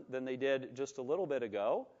important than they did just a little bit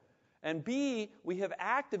ago, and B, we have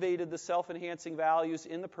activated the self-enhancing values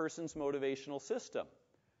in the person's motivational system.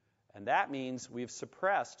 And that means we've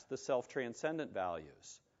suppressed the self-transcendent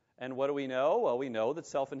values. And what do we know? Well, we know that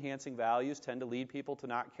self-enhancing values tend to lead people to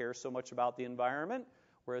not care so much about the environment,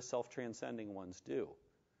 whereas self-transcending ones do.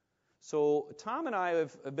 So Tom and I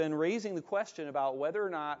have been raising the question about whether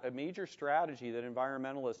or not a major strategy that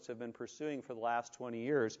environmentalists have been pursuing for the last 20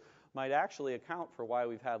 years might actually account for why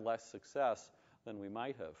we've had less success than we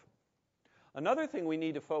might have. Another thing we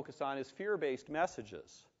need to focus on is fear-based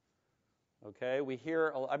messages. Okay, we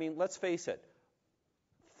hear, I mean, let's face it,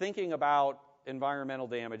 thinking about environmental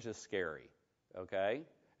damage is scary, okay?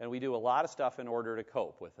 And we do a lot of stuff in order to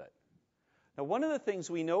cope with it. Now, one of the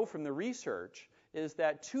things we know from the research is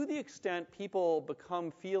that to the extent people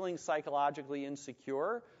become feeling psychologically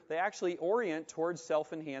insecure, they actually orient towards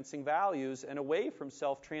self-enhancing values and away from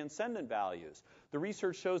self-transcendent values. The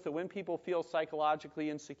research shows that when people feel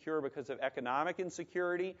psychologically insecure because of economic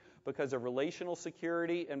insecurity, because of relational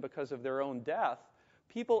security, and because of their own death,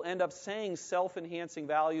 people end up saying self-enhancing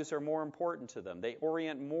values are more important to them. They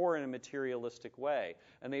orient more in a materialistic way,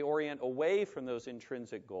 and they orient away from those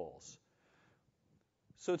intrinsic goals.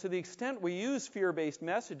 So to the extent we use fear-based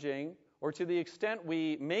messaging, or to the extent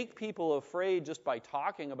we make people afraid just by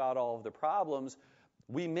talking about all of the problems,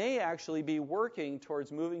 we may actually be working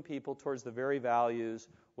towards moving people towards the very values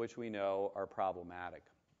which we know are problematic.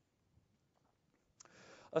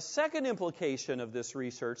 A second implication of this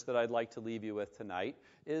research that I'd like to leave you with tonight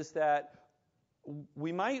is that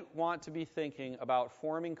we might want to be thinking about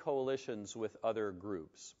forming coalitions with other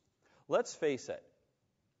groups. Let's face it,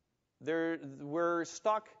 we're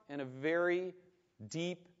stuck in a very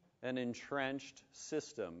deep and entrenched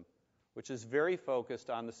system which is very focused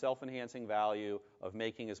on the self-enhancing value of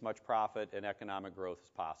making as much profit and economic growth as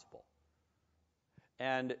possible.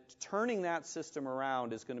 And turning that system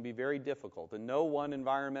around is going to be very difficult. And no one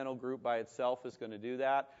environmental group by itself is going to do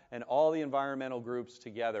that. And all the environmental groups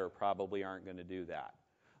together probably aren't going to do that.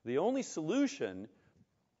 The only solution,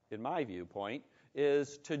 in my viewpoint,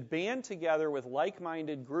 is to band together with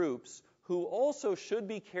like-minded groups who also should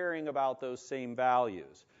be caring about those same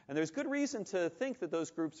values. And there's good reason to think that those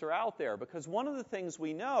groups are out there, because one of the things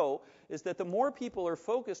we know is that the more people are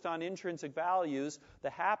focused on intrinsic values, the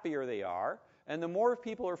happier they are. And the more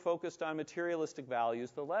people are focused on materialistic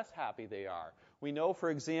values, the less happy they are. We know,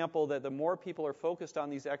 for example, that the more people are focused on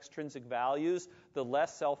these extrinsic values, the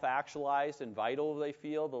less self-actualized and vital they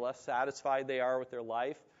feel, the less satisfied they are with their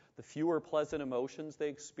life, the fewer pleasant emotions they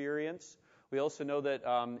experience. We also know that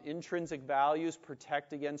intrinsic values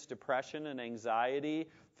protect against depression and anxiety,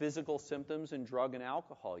 physical symptoms, and drug and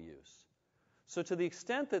alcohol use. So to the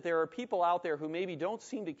extent that there are people out there who maybe don't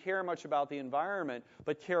seem to care much about the environment,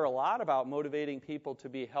 but care a lot about motivating people to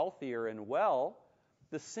be healthier and well,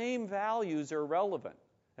 the same values are relevant,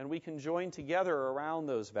 and we can join together around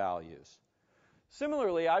those values.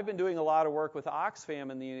 Similarly, I've been doing a lot of work with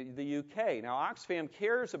Oxfam in the UK. Now, Oxfam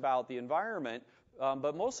cares about the environment,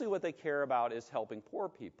 but mostly what they care about is helping poor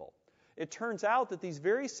people. It turns out that these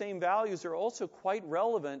very same values are also quite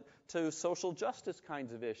relevant to social justice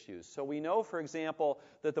kinds of issues. So we know, for example,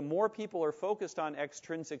 that the more people are focused on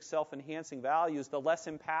extrinsic self-enhancing values, the less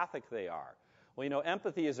empathic they are. Well, you know,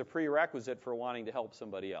 empathy is a prerequisite for wanting to help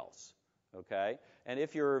somebody else. Okay? And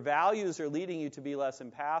if your values are leading you to be less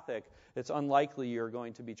empathic, it's unlikely you're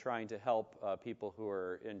going to be trying to help people who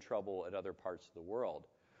are in trouble at other parts of the world.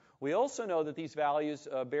 We also know that these values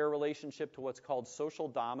bear relationship to what's called social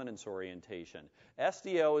dominance orientation.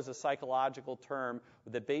 SDO is a psychological term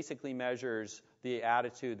that basically measures the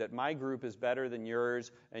attitude that my group is better than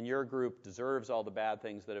yours and your group deserves all the bad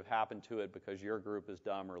things that have happened to it because your group is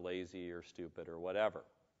dumb or lazy or stupid or whatever.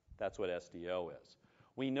 That's what SDO is.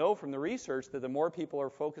 We know from the research that the more people are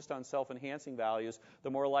focused on self-enhancing values,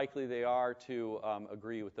 the more likely they are to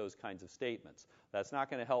agree with those kinds of statements. That's not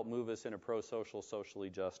going to help move us in a pro-social, socially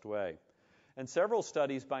just way. And several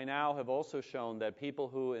studies by now have also shown that people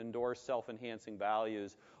who endorse self-enhancing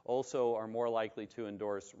values also are more likely to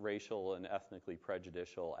endorse racial and ethnically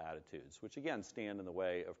prejudicial attitudes, which again stand in the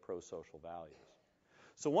way of pro-social values.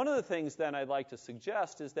 So one of the things then I'd like to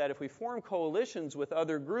suggest is that if we form coalitions with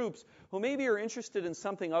other groups who maybe are interested in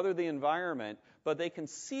something other than the environment, but they can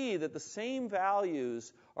see that the same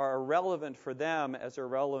values are relevant for them as are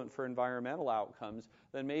relevant for environmental outcomes,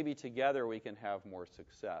 then maybe together we can have more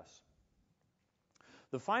success.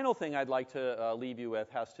 The final thing I'd like to leave you with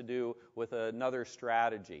has to do with another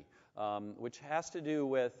strategy, which has to do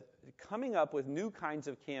with coming up with new kinds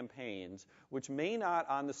of campaigns which may not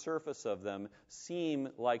on the surface of them seem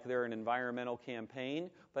like they're an environmental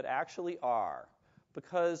campaign, but actually are.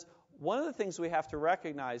 Because one of the things we have to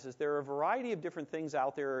recognize is there are a variety of different things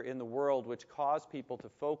out there in the world which cause people to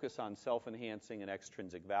focus on self-enhancing and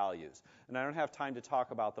extrinsic values. And I don't have time to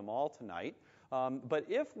talk about them all tonight. But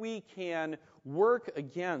if we can work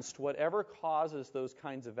against whatever causes those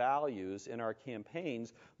kinds of values in our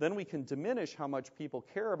campaigns, then we can diminish how much people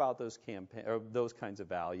care about those kinds of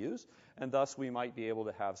values, and thus we might be able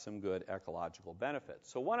to have some good ecological benefits.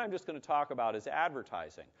 So one I'm just going to talk about is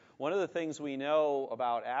advertising. One of the things we know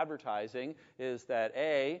about advertising is that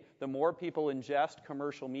A, the more people ingest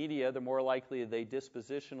commercial media, the more likely they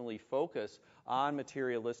dispositionally focus on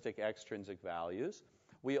materialistic extrinsic values.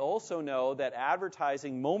 We also know that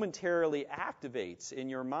advertising momentarily activates in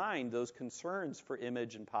your mind those concerns for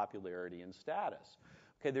image and popularity and status.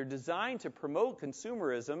 Okay, they're designed to promote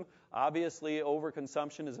consumerism. Obviously,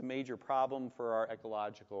 overconsumption is a major problem for our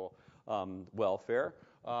ecological welfare.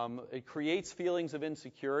 It creates feelings of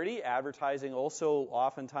insecurity. Advertising also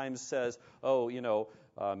oftentimes says, oh,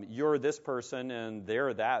 you're this person and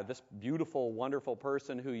they're this beautiful, wonderful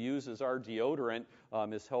person who uses our deodorant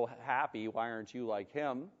is so happy. Why aren't you like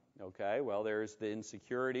him? Okay, well, there's the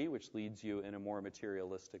insecurity, which leads you in a more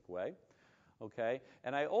materialistic way. Okay,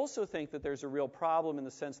 and I also think that there's a real problem in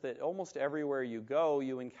the sense that almost everywhere you go,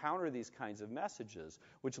 you encounter these kinds of messages,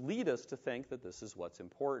 which lead us to think that this is what's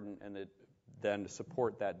important and that then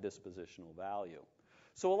support that dispositional value.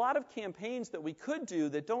 So a lot of campaigns that we could do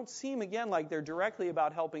that don't seem, again, like they're directly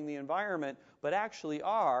about helping the environment, but actually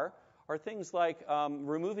are things like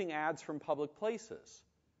removing ads from public places.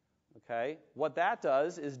 Okay? What that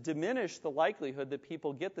does is diminish the likelihood that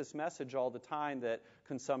people get this message all the time that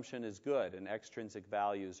consumption is good and extrinsic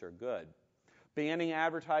values are good. Banning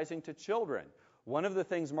advertising to children. One of the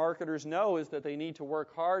things marketers know is that they need to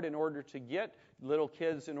work hard in order to get little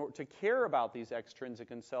kids to care about these extrinsic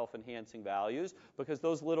and self-enhancing values, because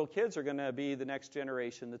those little kids are going to be the next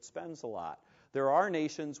generation that spends a lot. There are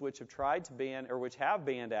nations which have tried to ban or which have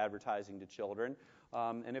banned advertising to children.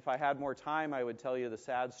 And if I had more time, I would tell you the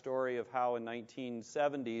sad story of how in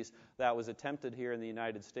 1970s that was attempted here in the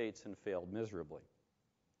United States and failed miserably.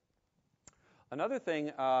 Another thing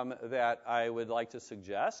that I would like to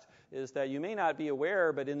suggest is that you may not be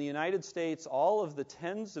aware, but in the United States, all of the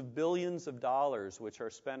tens of billions of dollars which are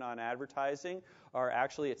spent on advertising are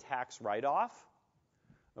actually a tax write-off.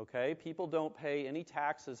 Okay? People don't pay any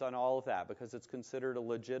taxes on all of that because it's considered a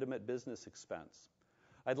legitimate business expense.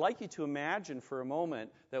 I'd like you to imagine for a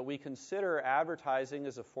moment that we consider advertising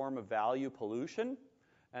as a form of value pollution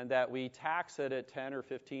and that we tax it at 10 or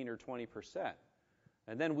 15 or 20%.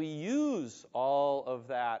 And then we use all of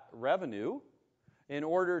that revenue in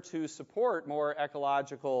order to support more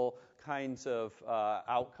ecological kinds of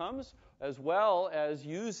outcomes, as well as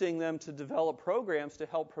using them to develop programs to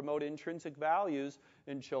help promote intrinsic values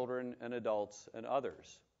in children and adults and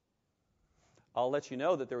others. I'll let you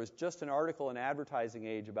know that there was just an article in Advertising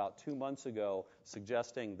Age about 2 months ago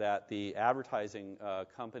suggesting that the advertising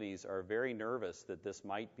companies are very nervous that this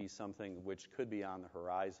might be something which could be on the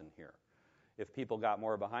horizon here. If people got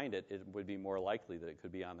more behind it, it would be more likely that it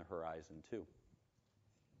could be on the horizon too.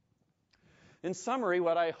 In summary,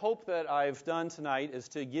 what I hope that I've done tonight is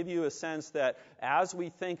to give you a sense that as we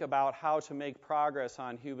think about how to make progress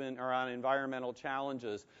on human or on environmental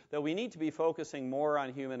challenges, that we need to be focusing more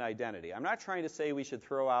on human identity. I'm not trying to say we should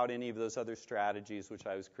throw out any of those other strategies which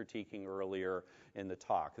I was critiquing earlier in the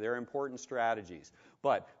talk. They're important strategies.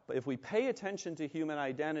 But if we pay attention to human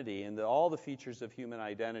identity and all the features of human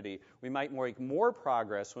identity, we might make more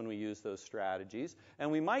progress when we use those strategies, and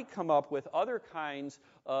we might come up with other kinds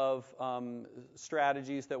of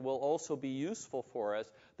strategies that will also be useful for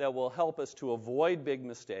us, that will help us to avoid big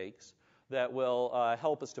mistakes, that will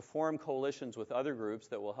help us to form coalitions with other groups,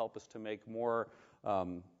 that will help us to make more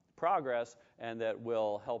progress, and that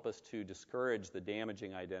will help us to discourage the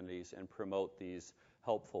damaging identities and promote these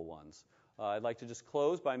helpful ones. I'd like to just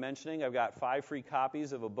close by mentioning I've got 5 free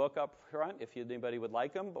copies of a book up front if anybody would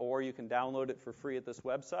like them, or you can download it for free at this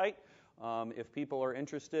website. If people are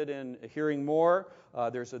interested in hearing more,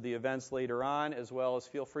 there's the events later on, as well as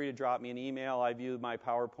feel free to drop me an email. I view my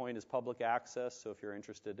PowerPoint as public access, so if you're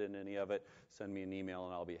interested in any of it, send me an email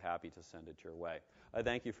and I'll be happy to send it your way. I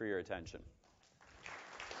thank you for your attention.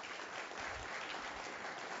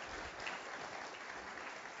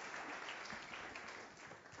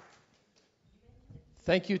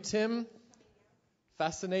 Thank you, Tim.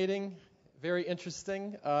 Fascinating, very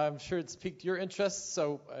interesting. I'm sure it's piqued your interest,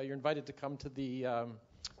 so you're invited to come to the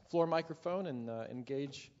floor microphone and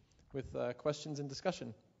engage with questions and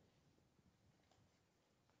discussion.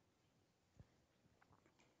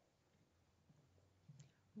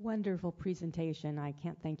 Wonderful presentation. I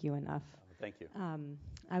can't thank you enough. Thank you.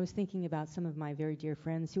 I was thinking about some of my very dear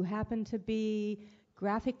friends who happen to be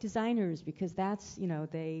graphic designers, because that's,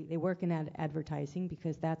 they work in advertising,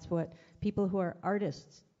 because that's what people who are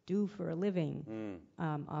artists do for a living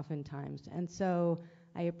oftentimes. And so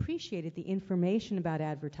I appreciated the information about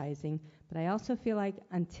advertising, but I also feel like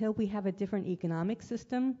until we have a different economic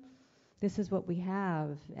system, this is what we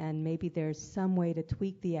have, and maybe there's some way to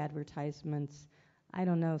tweak the advertisements, I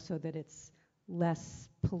don't know, so that it's less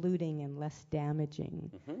polluting and less damaging.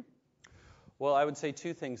 Mm-hmm. Well, I would say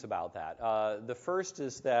 2 things about that. The first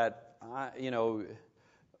is that,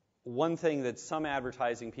 one thing that some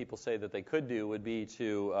advertising people say that they could do would be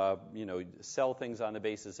to, sell things on the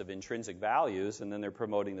basis of intrinsic values, and then they're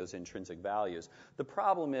promoting those intrinsic values. The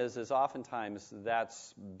problem is oftentimes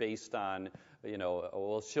that's based on,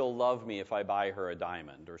 well, she'll love me if I buy her a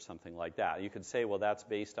diamond or something like that. You could say, well, that's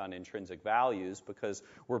based on intrinsic values because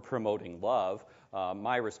we're promoting love.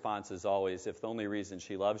 My response is always, if the only reason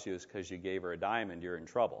she loves you is because you gave her a diamond, you're in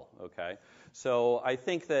trouble, okay? So I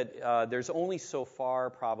think that there's only so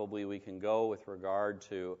far probably we can go with regard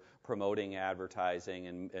to promoting advertising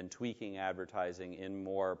and tweaking advertising in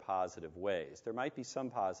more positive ways. There might be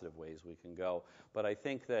some positive ways we can go, but I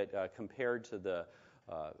think that compared to the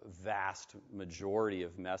vast majority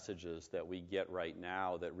of messages that we get right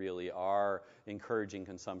now that really are encouraging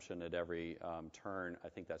consumption at every turn, I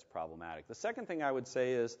think that's problematic. The second thing I would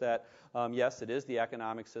say is that, yes, it is the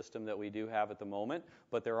economic system that we do have at the moment,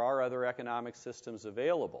 but there are other economic systems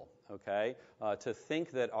available, okay? To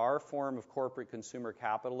think that our form of corporate consumer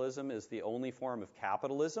capitalism is the only form of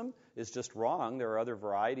capitalism is just wrong. There are other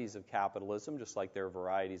varieties of capitalism, just like there are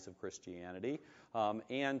varieties of Christianity.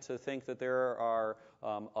 And to think that there are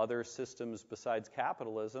other systems besides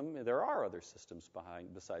capitalism, there are other systems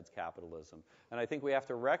besides capitalism. And I think we have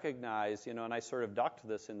to recognize, and I sort of ducked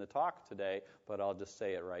this in the talk today, but I'll just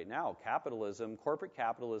say it right now. Capitalism, corporate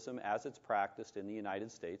capitalism as it's practiced in the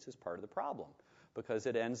United States is part of the problem, because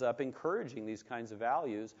it ends up encouraging these kinds of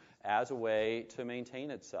values as a way to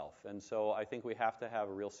maintain itself. And so I think we have to have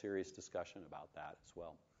a real serious discussion about that as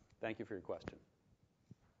well. Thank you for your question.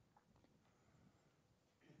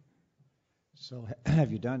 So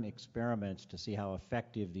have you done experiments to see how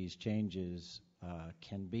effective these changes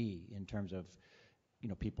can be in terms of,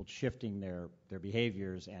 people shifting their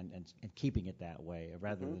behaviors and keeping it that way,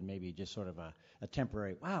 rather than maybe just sort of a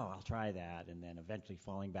temporary, wow, I'll try that, and then eventually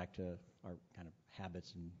falling back to our kind of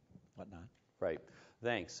habits and whatnot? Right.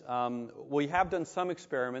 Thanks. We have done some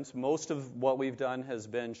experiments. Most of what we've done has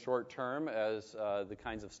been short-term, as the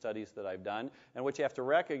kinds of studies that I've done. And what you have to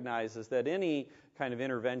recognize is that any kind of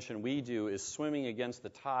intervention we do is swimming against the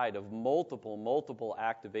tide of multiple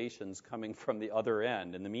activations coming from the other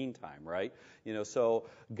end in the meantime, right? So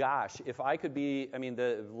gosh, if I could the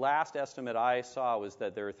last estimate I saw was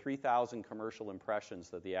that there are 3,000 commercial impressions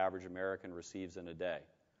that the average American receives in a day.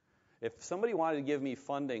 If somebody wanted to give me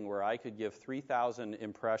funding where I could give 3,000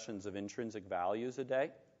 impressions of intrinsic values a day,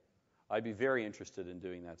 I'd be very interested in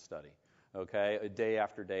doing that study, okay, a day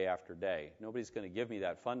after day after day. Nobody's going to give me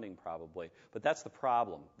that funding probably, but that's the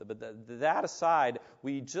problem. But that aside,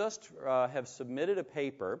 we just have submitted a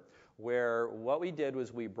paper where what we did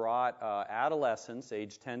was we brought adolescents,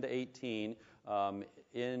 age 10 to 18,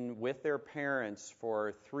 in with their parents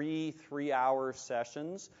for three-hour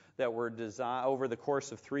sessions that were designed over the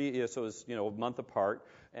course of so it was a month apart,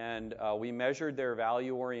 and we measured their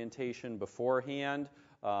value orientation beforehand,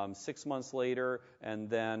 6 months later, and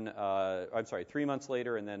then 3 months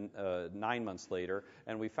later, and then 9 months later,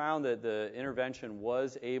 and we found that the intervention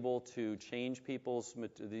was able to change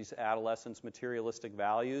these adolescents' materialistic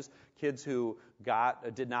values. Kids who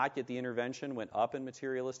did not get the intervention went up in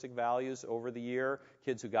materialistic values over the year.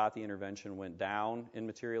 Kids who got the intervention went down in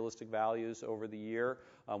materialistic values over the year.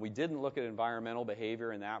 We didn't look at environmental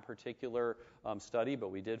behavior in that particular study,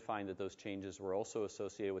 but we did find that those changes were also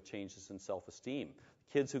associated with changes in self-esteem.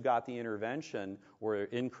 Kids who got the intervention were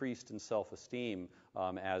increased in self-esteem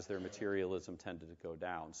as their materialism tended to go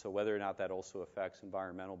down. So whether or not that also affects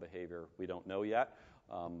environmental behavior, we don't know yet,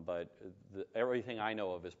 but everything I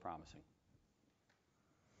know of is promising.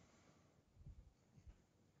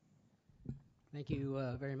 Thank you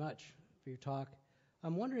very much for your talk.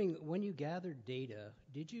 I'm wondering, when you gathered data,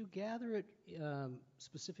 did you gather it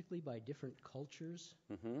specifically by different cultures,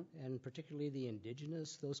 and particularly the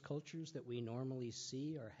indigenous, those cultures that we normally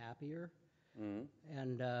see are happier?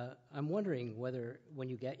 And I'm wondering whether,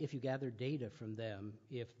 if you gathered data from them,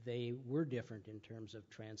 if they were different in terms of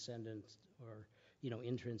transcendence or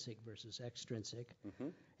intrinsic versus extrinsic,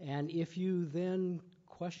 and if you then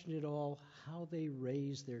question at all how they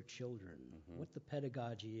raise their children, what the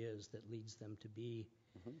pedagogy is that leads them to be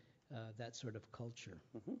that sort of culture,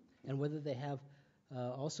 and whether they have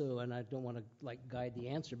also, and I don't want to guide the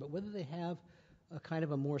answer, but whether they have a kind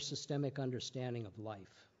of a more systemic understanding of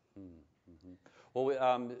life.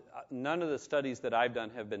 Well, none of the studies that I've done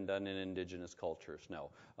have been done in indigenous cultures, no.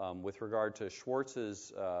 With regard to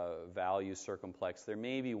Schwartz's value circumplex, there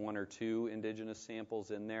may be one or two indigenous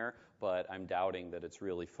samples in there, but I'm doubting that it's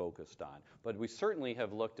really focused on. But we certainly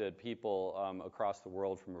have looked at people across the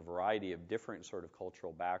world from a variety of different sort of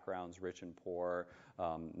cultural backgrounds, rich and poor,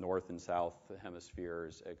 north and south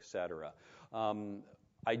hemispheres, etc.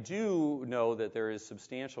 I do know that there is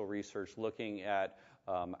substantial research looking at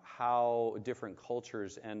how different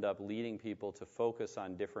cultures end up leading people to focus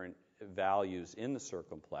on different values in the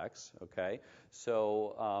circumplex, okay?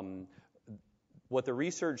 So what the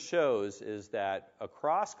research shows is that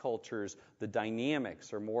across cultures, the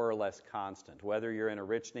dynamics are more or less constant. Whether you're in a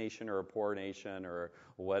rich nation or a poor nation or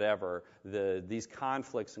whatever, these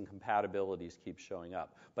conflicts and compatibilities keep showing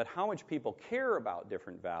up. But how much people care about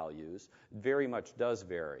different values very much does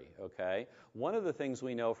vary, okay? One of the things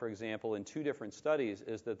we know, for example, in two different studies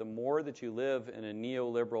is that the more that you live in a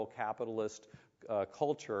neoliberal capitalist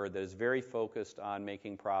culture that is very focused on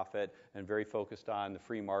making profit and very focused on the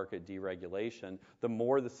free market deregulation, the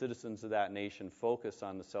more the citizens of that nation focus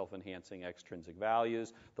on the self-enhancing extrinsic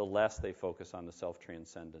values, the less they focus on the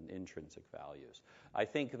self-transcendent intrinsic values. I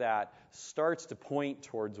think that starts to point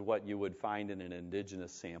towards what you would find in an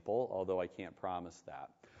indigenous sample, although I can't promise that.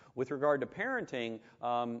 With regard to parenting,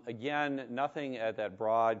 again, nothing at that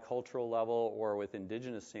broad cultural level or with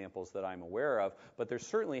indigenous samples that I'm aware of, but there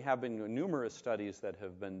certainly have been numerous studies that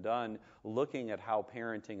have been done looking at how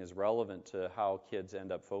parenting is relevant to how kids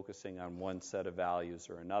end up focusing on one set of values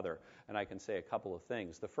or another. And I can say a couple of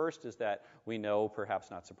things. The first is that we know,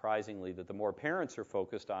 perhaps not surprisingly, that the more parents are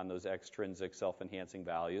focused on those extrinsic self-enhancing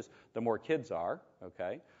values, the more kids are,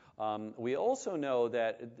 okay? We also know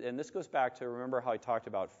that, and this goes back to, remember how I talked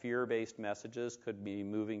about fear-based messages could be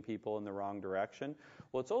moving people in the wrong direction?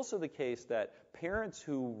 Well, it's also the case that parents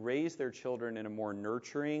who raise their children in a more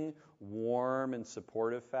nurturing, warm, and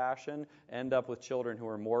supportive fashion end up with children who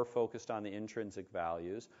are more focused on the intrinsic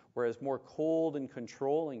values, whereas more cold and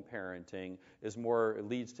controlling parenting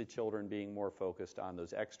leads to children being more focused on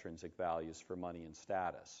those extrinsic values for money and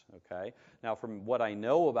status, okay? Now, from what I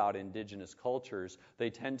know about indigenous cultures, they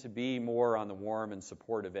tend to be more on the warm and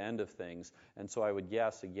supportive end of things, and so I would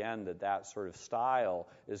guess, again, that sort of style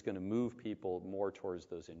is going to move people more towards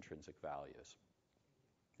those intrinsic values.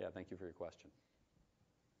 Yeah, thank you for your question.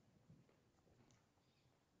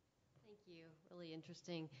 Thank you. Really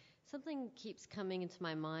interesting. Something keeps coming into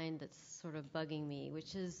my mind that's sort of bugging me,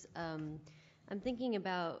 which is I'm thinking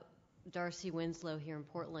about Darcy Winslow here in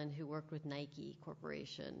Portland, who worked with Nike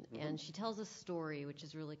Corporation, and she tells a story which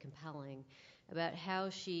is really compelling about how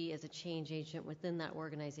she, as a change agent within that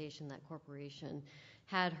organization, that corporation,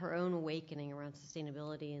 had her own awakening around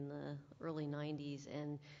sustainability in the early 90s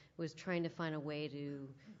and was trying to find a way to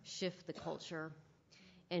shift the culture.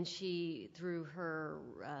 And she, through her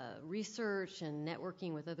research and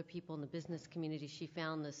networking with other people in the business community, she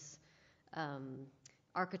found this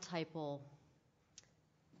archetypal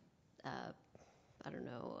I don't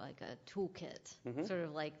know, like a toolkit, sort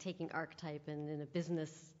of like taking archetype and in a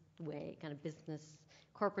business way, kind of business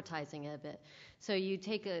corporatizing it a bit. So you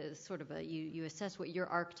take a sort of you assess what your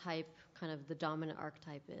archetype, kind of the dominant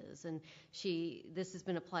archetype is, and this has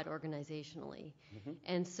been applied organizationally.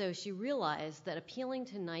 And so she realized that appealing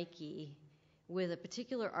to Nike with a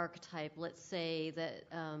particular archetype, let's say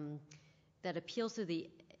that appeals to the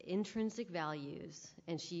intrinsic values,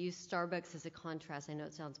 and she used Starbucks as a contrast. I know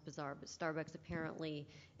it sounds bizarre, but Starbucks apparently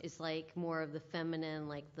is like more of the feminine,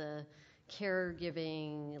 like the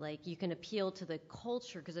caregiving, like you can appeal to the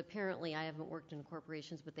culture, because apparently I haven't worked in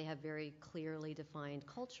corporations, but they have very clearly defined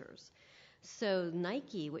cultures. So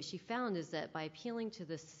Nike, what she found is that by appealing to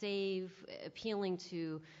the appealing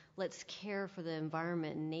to let's care for the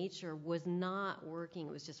environment and nature was not working.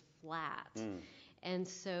 It was just flat. And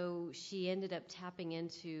so she ended up tapping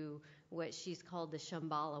into what she's called the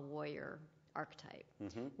Shambhala warrior archetype,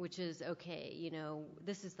 which is, okay,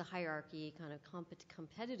 this is the hierarchy, kind of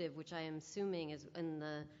competitive, which I am assuming is in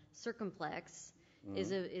the circumplex,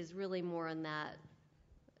 is really more on that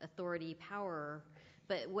authority power.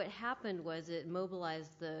 But what happened was it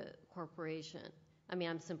mobilized the corporation. I mean,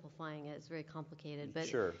 I'm simplifying it. It's very complicated. But,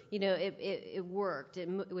 sure. It worked.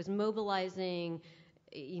 It was mobilizing.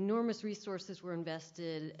 Enormous resources were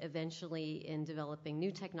invested eventually in developing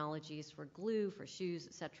new technologies for glue, for shoes,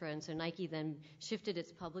 et cetera. And so Nike then shifted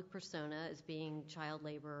its public persona as being child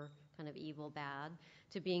labor, kind of evil, bad,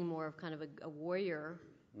 to being more of kind of a warrior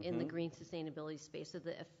in the green sustainability space. So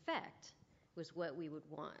the effect was what we would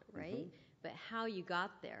want, right? But how you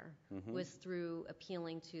got there was through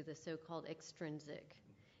appealing to the so-called extrinsic.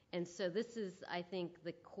 And so this is, I think,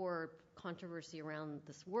 the core controversy around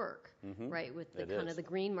this work, right? With the kind of the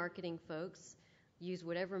green marketing folks use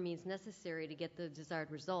whatever means necessary to get the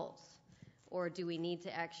desired results. Or do we need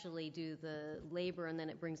to actually do the labor? And then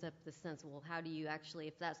it brings up the sense, well, how do you actually,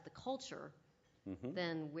 if that's the culture,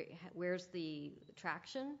 then where's the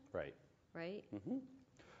traction? Right. Right?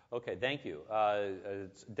 Okay, thank you.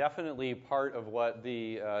 It's definitely part of what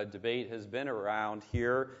the debate has been around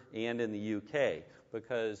here and in the UK,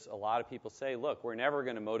 because a lot of people say, look, we're never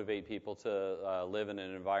going to motivate people to live in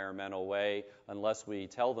an environmental way unless we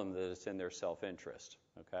tell them that it's in their self-interest,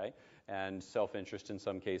 okay? And self-interest in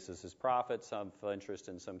some cases is profit, self-interest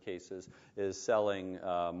in some cases is selling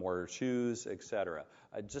more shoes, etc.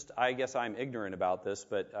 I guess I'm ignorant about this,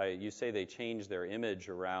 but you say they changed their image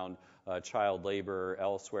around child labor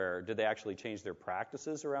elsewhere. Did they actually change their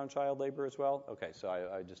practices around child labor as well? Okay, so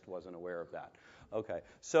I just wasn't aware of that. Okay,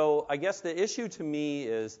 so I guess the issue to me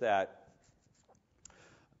is that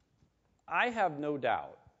I have no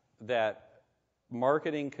doubt that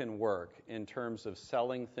marketing can work in terms of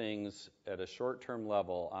selling things at a short-term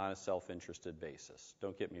level on a self-interested basis.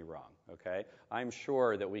 Don't get me wrong, okay? I'm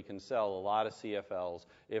sure that we can sell a lot of CFLs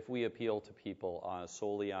if we appeal to people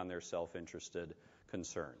solely on their self-interested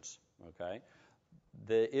concerns, okay?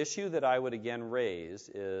 The issue that I would again raise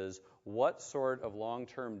is what sort of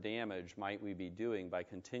long-term damage might we be doing by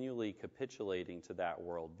continually capitulating to that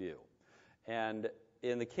worldview? And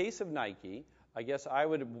in the case of Nike, I guess I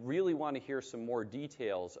would really want to hear some more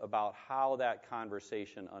details about how that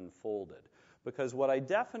conversation unfolded. Because what I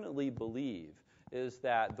definitely believe is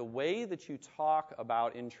that the way that you talk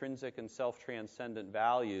about intrinsic and self-transcendent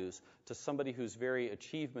values to somebody who's very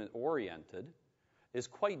achievement-oriented is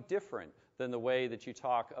quite different than the way that you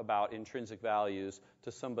talk about intrinsic values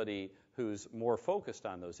to somebody who's more focused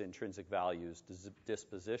on those intrinsic values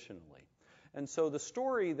dispositionally. And so the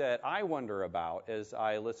story that I wonder about as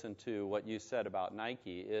I listen to what you said about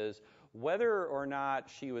Nike is whether or not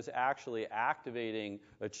she was actually activating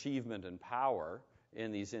achievement and power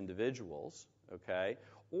in these individuals, okay,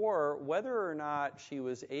 or whether or not she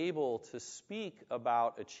was able to speak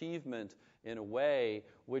about achievement in a way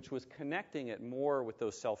which was connecting it more with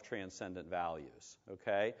those self-transcendent values,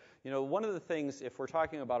 okay? One of the things, if we're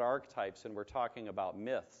talking about archetypes and we're talking about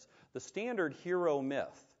myths, the standard hero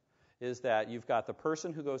myth is that you've got the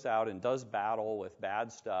person who goes out and does battle with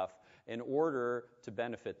bad stuff in order to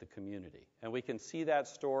benefit the community. And we can see that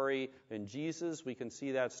story in Jesus, we can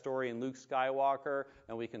see that story in Luke Skywalker,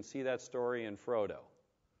 and we can see that story in Frodo,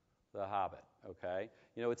 the Hobbit, okay?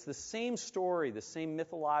 It's the same story, the same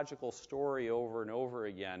mythological story over and over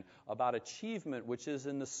again about achievement which is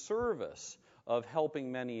in the service of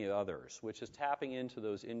helping many others, which is tapping into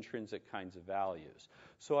those intrinsic kinds of values.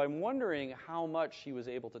 So I'm wondering how much she was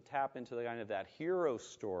able to tap into the kind of that hero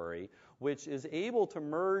story, which is able to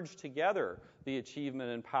merge together the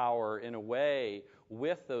achievement and power in a way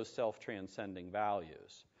with those self-transcending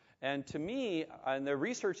values. And to me, and the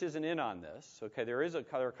research isn't in on this, okay, there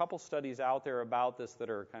are a couple studies out there about this that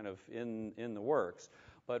are kind of in the works.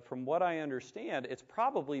 But from what I understand, it's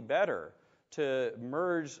probably better to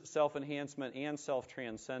merge self-enhancement and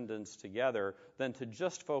self-transcendence together than to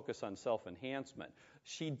just focus on self-enhancement.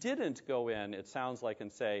 She didn't go in, it sounds like,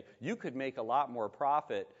 and say, you could make a lot more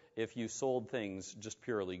profit if you sold things just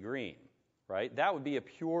purely green, right? That would be a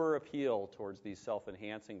pure appeal towards these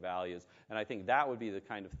self-enhancing values, and I think that would be the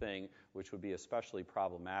kind of thing which would be especially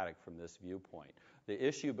problematic from this viewpoint. The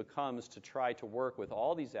issue becomes to try to work with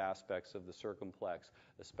all these aspects of the circumplex,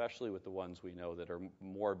 especially with the ones we know that are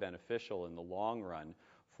more beneficial in the long run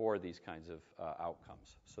for these kinds of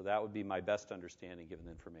outcomes. So that would be my best understanding given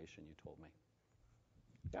the information you told me.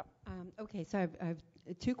 Yeah. Okay, so I've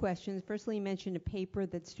two questions. Firstly, you mentioned a paper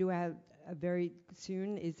that's due out very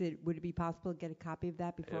soon. Would it be possible to get a copy of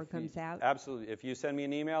that before it comes out? Absolutely. If you send me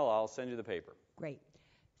an email, I'll send you the paper. Great.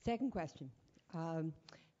 Second question.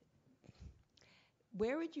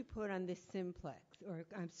 Where would you put on this simplex, or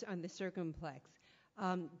on the circumplex,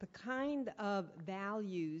 the kind of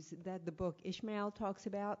values that the book Ishmael talks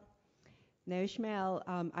about? Now,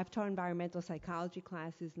 Ishmael, I've taught environmental psychology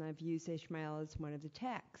classes, and I've used Ishmael as one of the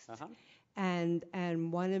texts. Uh-huh.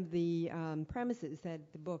 And one of the premises that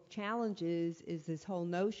the book challenges is this whole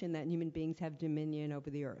notion that human beings have dominion over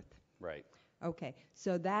the earth. Right. Okay,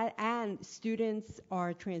 so that, and students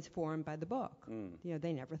are transformed by the book. You know,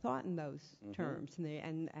 they never thought in those terms,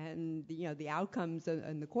 and the outcomes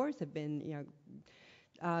in the course have been,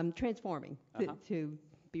 transforming, to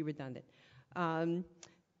be redundant.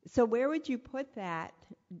 So where would you put that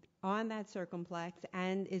on that circumplex,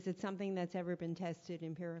 and is it something that's ever been tested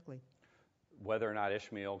empirically? Whether or not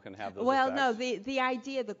Ishmael can have those well, effects? no, the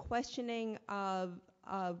idea, the questioning of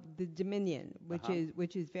the dominion, which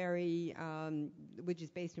is very which is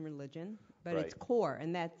based in religion, but Right. it's core,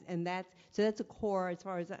 and that's a core, as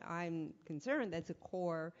far as I'm concerned, that's a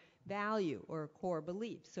core value or a core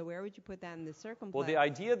belief. So where would you put that in the circumplex? Well, the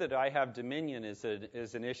idea that I have dominion is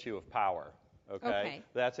an issue of power. Okay?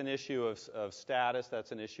 That's an issue of status.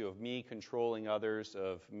 That's an issue of me controlling others,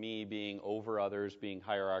 of me being over others, being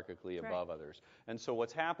hierarchically above others. And so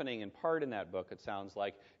what's happening in part in that book, it sounds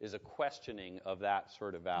like, is a questioning of that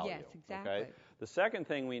sort of value. Yes, exactly. Okay? The second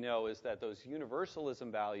thing we know is that those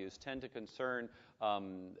universalism values tend to concern,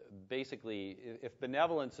 basically, if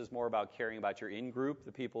benevolence is more about caring about your in-group,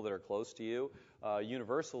 the people that are close to you,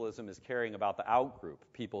 universalism is caring about the out-group,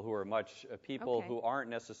 people who are who aren't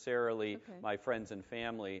necessarily my friends and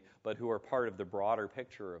family, but who are part of the broader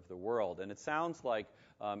picture of the world. And it sounds like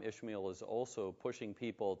Ishmael is also pushing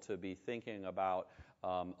people to be thinking about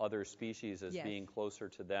other species as being closer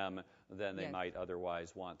to them than they might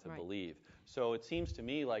otherwise want to believe. So it seems to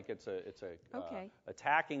me like it's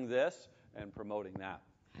attacking this and promoting that.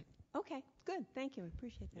 Okay, good. Thank you. I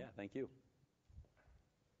appreciate that. Yeah, thank you.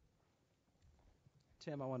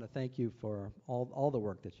 Tim, I want to thank you for all the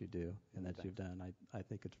work that you do and that you've done. I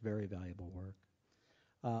think it's very valuable work.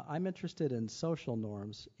 I'm interested in social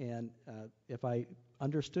norms, and if I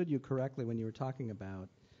understood you correctly when you were talking about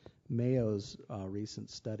Mayo's recent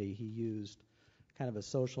study, he used kind of a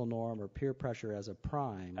social norm or peer pressure as a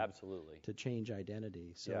prime to change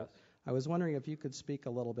identity. So I was wondering if you could speak a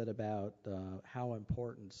little bit about how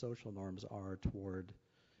important social norms are toward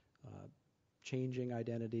changing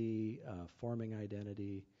identity, forming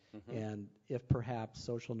identity, and if perhaps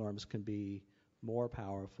social norms can be more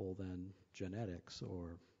powerful than genetics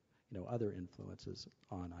or other influences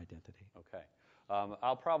on identity. Okay.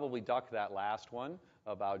 I'll probably duck that last one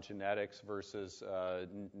about genetics versus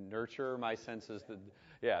nurture. My sense is that,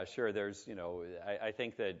 yeah, sure, there's, I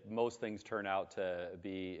think that most things turn out to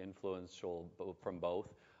be influential from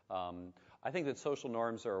both. I think that social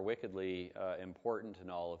norms are wickedly important in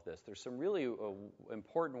all of this. There's some really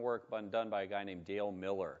important work done by a guy named Dale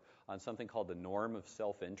Miller on something called the norm of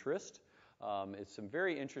self-interest. It's some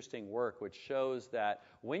very interesting work which shows that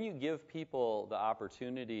when you give people the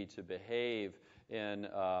opportunity to behave in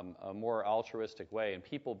a more altruistic way, and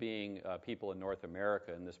people being people in North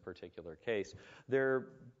America in this particular case,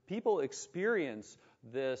 people experience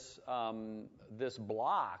this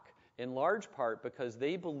block in large part because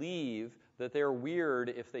they believe that they're weird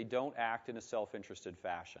if they don't act in a self-interested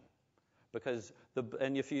fashion.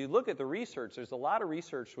 And if you look at the research, there's a lot of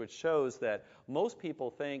research which shows that most people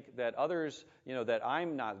think that others, that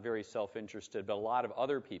I'm not very self-interested, but a lot of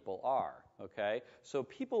other people are. Okay? So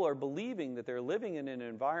people are believing that they're living in an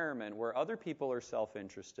environment where other people are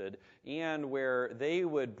self-interested and where they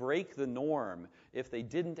would break the norm if they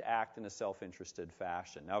didn't act in a self-interested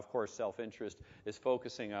fashion. Now, of course, self-interest is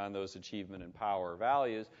focusing on those achievement and power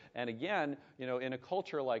values. And again, in a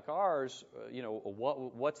culture like ours,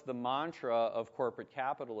 what's the mantra of corporate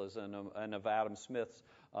capitalism and of Adam Smith's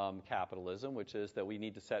capitalism, which is that we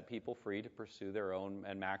need to set people free to pursue their own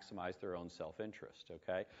and maximize their own self-interest,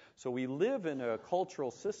 okay? So we live in a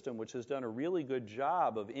cultural system which has done a really good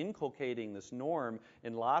job of inculcating this norm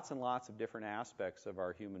in lots and lots of different aspects of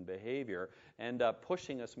our human behavior, and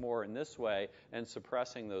pushing us more in this way and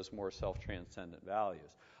suppressing those more self-transcendent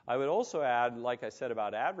values. I would also add, like I said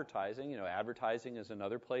about advertising, advertising is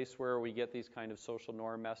another place where we get these kind of social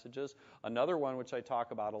norm messages. Another one which I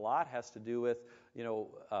talk about a lot has to do with,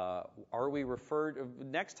 are we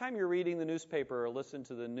next time you're reading the newspaper or listen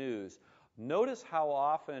to the news, notice how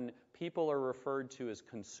often people are referred to as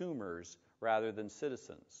consumers rather than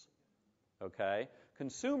citizens, okay?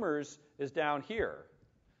 Consumers is down here.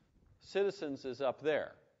 Citizens is up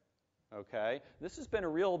there. Okay? This has been a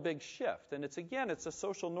real big shift, and it's a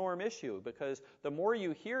social norm issue, because the more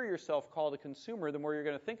you hear yourself called a consumer, the more you're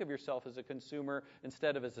going to think of yourself as a consumer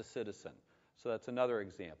instead of as a citizen. So that's another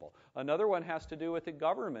example. Another one has to do with the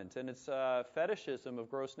government and its fetishism of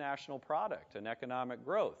gross national product and economic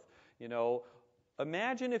growth.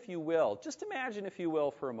 Imagine, if you will,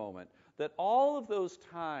 for a moment, that all of those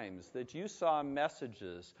times that you saw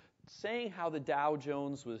messages saying how the Dow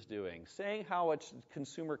Jones was doing, saying how much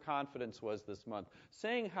consumer confidence was this month,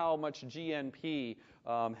 saying how much GNP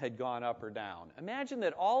had gone up or down. Imagine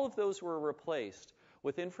that all of those were replaced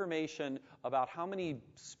with information about how many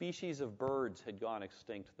species of birds had gone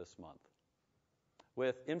extinct this month,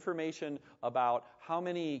 with information about how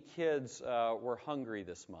many kids were hungry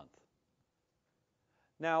this month.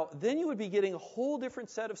 Now, then you would be getting a whole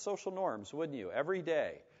different set of social norms, wouldn't you, every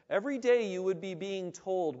day? Every day you would be being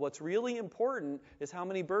told what's really important is how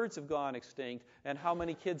many birds have gone extinct and how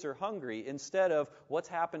many kids are hungry, instead of what's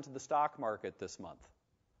happened to the stock market this month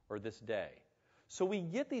or this day. So we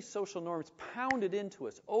get these social norms pounded into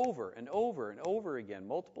us over and over and over again,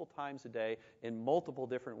 multiple times a day in multiple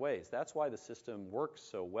different ways. That's why the system works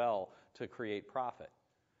so well to create profit.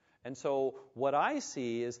 And so what I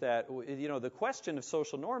see is that, the question of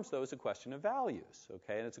social norms, though, is a question of values,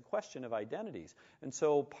 okay? And it's a question of identities. And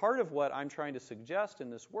so part of what I'm trying to suggest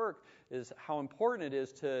in this work is how important it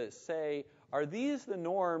is to say, are these the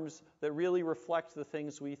norms that really reflect the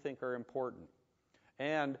things we think are important?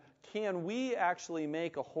 And can we actually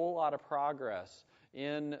make a whole lot of progress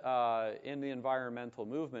in the environmental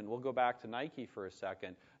movement? We'll go back to Nike for a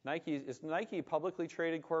second. Is Nike a publicly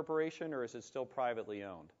traded corporation, or is it still privately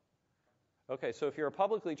owned? Okay, so if you're a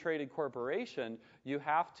publicly traded corporation, you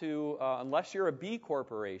have to, unless you're a B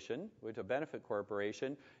corporation, which is a benefit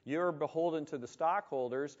corporation, you're beholden to the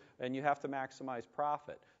stockholders, and you have to maximize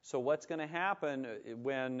profit. So what's going to happen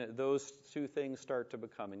when those two things start to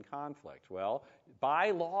become in conflict? Well,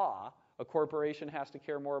 by law, a corporation has to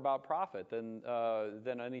care more about profit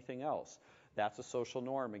than anything else. That's a social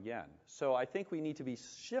norm again. So I think we need to be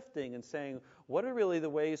shifting and saying, what are really the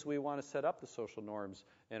ways we want to set up the social norms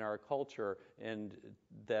in our culture and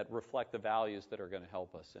that reflect the values that are going to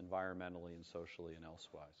help us environmentally and socially and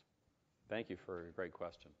elsewise? Thank you for a great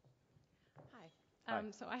question. Hi.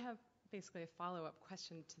 So I have basically a follow-up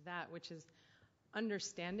question to that, which is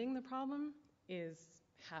understanding the problem is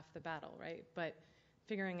half the battle, right? But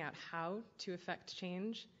figuring out how to affect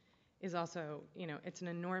change is also, it's an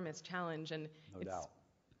enormous challenge, and it's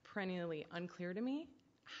perennially unclear to me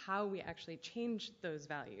how we actually change those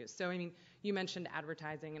values. So, you mentioned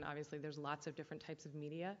advertising, and obviously there's lots of different types of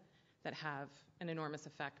media that have an enormous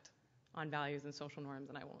effect on values and social norms,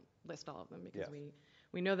 and I won't list all of them because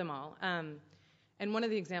we know them all. And one of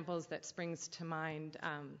the examples that springs to mind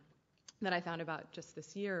that I found about just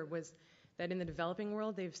this year was that in the developing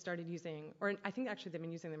world, they've started using, or I think actually they've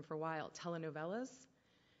been using them for a while, telenovelas.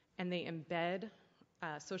 And they embed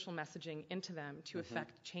social messaging into them to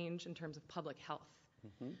affect change in terms of public health,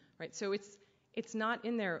 right? So it's not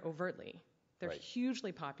in there overtly. They're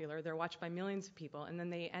hugely popular. They're watched by millions of people, and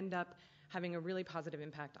then they end up having a really positive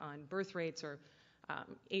impact on birth rates or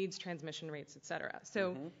AIDS transmission rates, et cetera.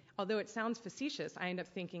 So although it sounds facetious, I end up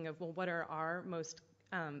thinking of, well, what are our most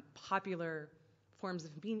popular forms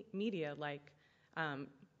of media, like,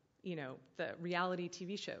 the reality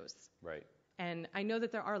TV shows? Right. And I know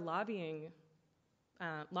that there are lobbyists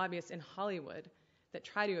in Hollywood that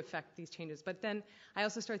try to affect these changes. But then I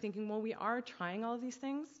also start thinking, well, we are trying all of these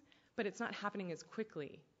things, but it's not happening as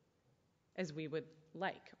quickly as we would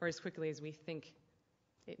like, or as quickly as we think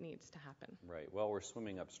it needs to happen. Right. Well, we're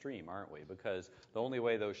swimming upstream, aren't we? Because the only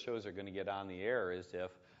way those shows are going to get on the air is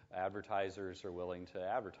if advertisers are willing to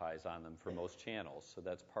advertise on them for most channels. So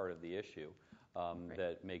that's part of the issue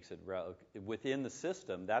that makes it within the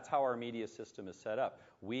system. That's how our media system is set up.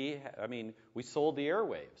 We sold the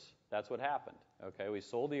airwaves. That's what happened. Okay, we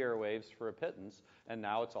sold the airwaves for a pittance, and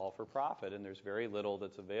now it's all for profit, and there's very little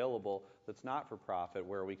that's available that's not for profit,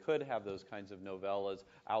 where we could have those kinds of novellas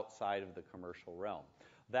outside of the commercial realm.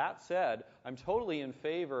 That said, I'm totally in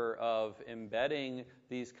favor of embedding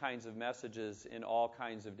these kinds of messages in all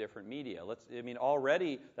kinds of different media.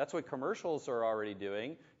 Already, that's what commercials are already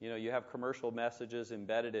doing. You have commercial messages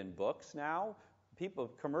embedded in books now.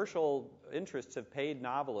 Commercial interests have paid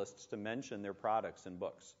novelists to mention their products in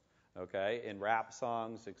books, okay, in rap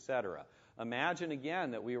songs, etc. Imagine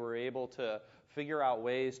again that we were able to figure out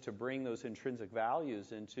ways to bring those intrinsic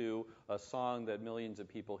values into a song that millions of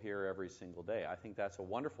people hear every single day. I think that's a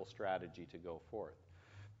wonderful strategy to go forth.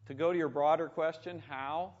 To go to your broader question,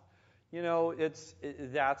 how? That's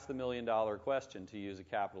the million-dollar question, to use a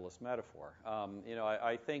capitalist metaphor.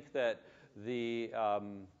 I think that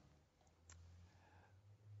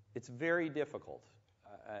it's very difficult,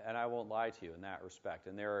 and I won't lie to you in that respect.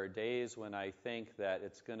 And there are days when I think that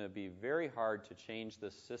it's going to be very hard to change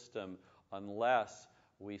this system unless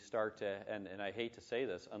we start to, and I hate to say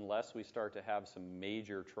this, unless we start to have some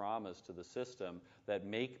major traumas to the system that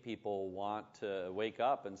make people want to wake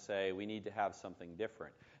up and say, we need to have something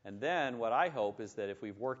different. And then what I hope is that if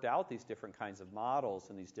we've worked out these different kinds of models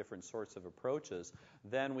and these different sorts of approaches,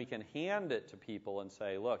 then we can hand it to people and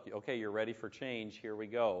say, look, okay, you're ready for change, here we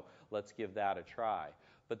go, let's give that a try.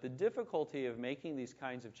 But the difficulty of making these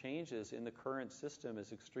kinds of changes in the current system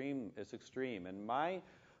is extreme. And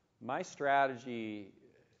my strategy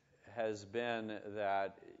has been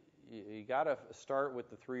that you got to start with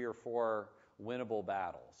the 3 or 4 winnable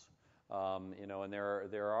battles, and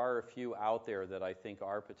there are a few out there that I think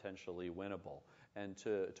are potentially winnable, and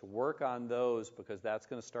to work on those, because that's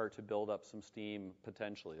going to start to build up some steam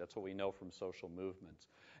potentially. That's what we know from social movements.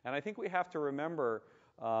 And I think we have to remember,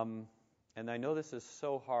 and I know this is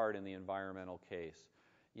so hard in the environmental case,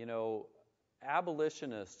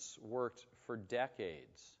 abolitionists worked for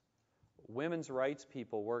decades. Women's rights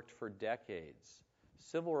people worked for decades.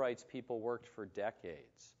 Civil rights people worked for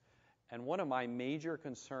decades. And one of my major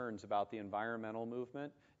concerns about the environmental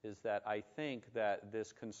movement is that I think that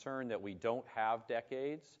this concern that we don't have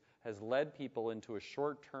decades has led people into a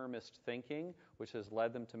short-termist thinking, which has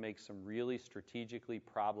led them to make some really strategically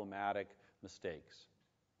problematic mistakes.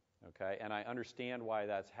 Okay? And I understand why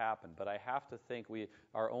that's happened, but I have to think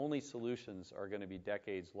our only solutions are going to be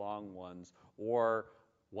decades-long ones, or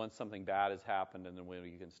once something bad has happened, and then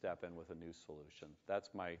we can step in with a new solution.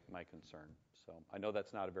 That's my concern. So I know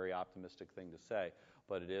that's not a very optimistic thing to say,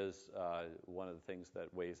 but it is one of the things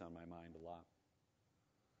that weighs on my mind a lot.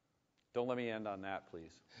 Don't let me end on that,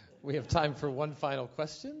 please. We have time for one final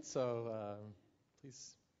question, so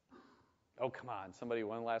please. Oh, come on. Somebody,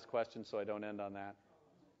 one last question so I don't end on that.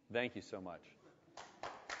 Thank you so much.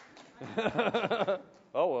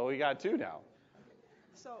 Oh, well, we got 2 now.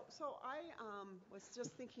 So I was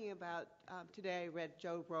just thinking about, today I read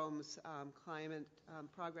Joe Rome's Climate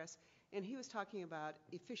Progress, and he was talking about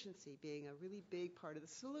efficiency being a really big part of the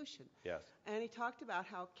solution. Yes. And he talked about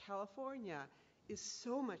how California is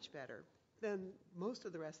so much better than most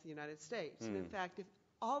of the rest of the United States. And in fact, if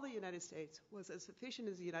all the United States was as efficient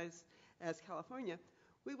as California,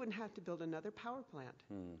 we wouldn't have to build another power plant.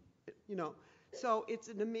 So it's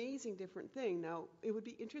an amazing different thing. Now, it would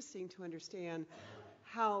be interesting to understand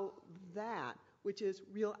how that, which is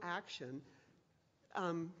real action,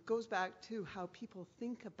 goes back to how people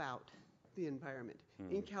think about the environment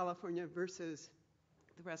in California versus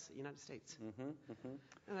the rest of the United States.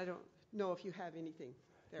 And I don't know if you have anything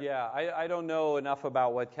there. Yeah, I don't know enough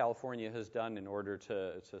about what California has done in order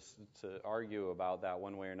to argue about that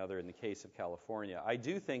one way or another in the case of California. I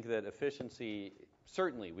do think that efficiency,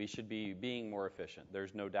 certainly we should be being more efficient.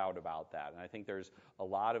 There's no doubt about that. And I think there's a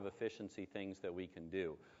lot of efficiency things that we can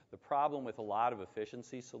do. The problem with a lot of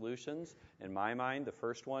efficiency solutions, in my mind, the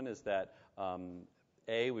first one is that,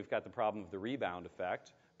 we've got the problem of the rebound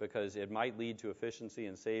effect, because it might lead to efficiency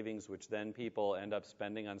and savings, which then people end up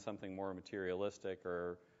spending on something more materialistic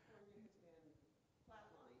or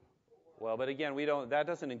Well, but again, that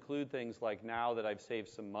doesn't include things like now that I've saved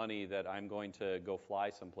some money that I'm going to go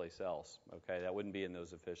fly someplace else. Okay, that wouldn't be in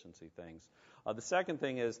those efficiency things. The second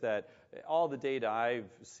thing is that all the data I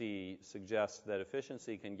see suggests that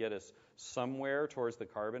efficiency can get us somewhere towards the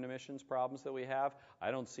carbon emissions problems that we have.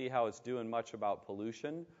 I don't see how it's doing much about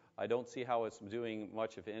pollution. I don't see how it's doing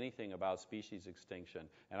much, if anything, about species extinction.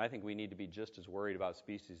 And I think we need to be just as worried about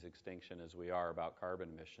species extinction as we are about carbon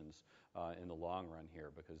emissions in the long run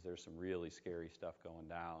here, because there's some really scary stuff going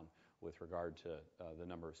down with regard to the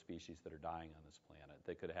number of species that are dying on this planet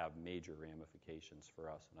that could have major ramifications for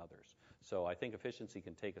us and others. So I think efficiency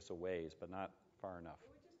can take us a ways, but not far enough.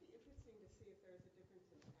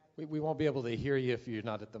 We won't be able to hear you if you're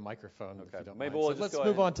not at the microphone. Okay. If you don't Maybe mind. we'll So just let's go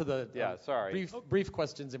move ahead. on to the brief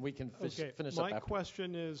questions, and we can finish up My after.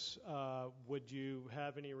 question is, would you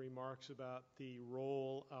have any remarks about the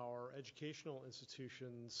role our educational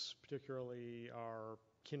institutions, particularly our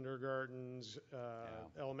kindergartens,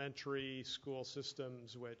 elementary school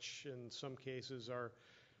systems, which in some cases are,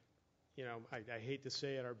 I hate to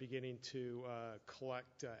say it, are beginning to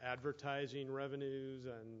collect advertising revenues,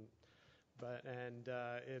 and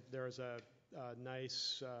if there's a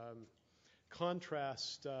nice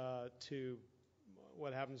contrast to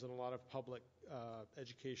what happens in a lot of public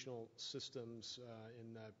educational systems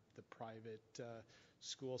in the private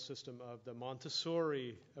school system of the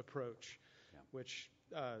Montessori approach, which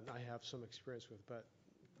I have some experience with, but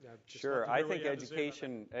sure. I think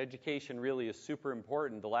education really is super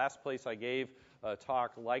important. The last place I gave a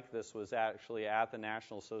talk like this was actually at the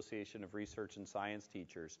National Association of Research and Science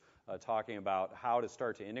Teachers, talking about how to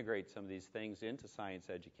start to integrate some of these things into science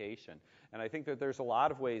education. And I think that there's a lot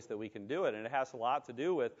of ways that we can do it, and it has a lot to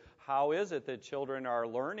do with how is it that children are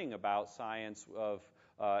learning about science of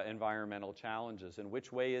environmental challenges, and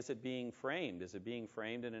which way is it being framed? Is it being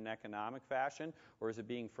framed in an economic fashion, or is it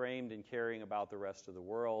being framed in caring about the rest of the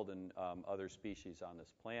world and other species on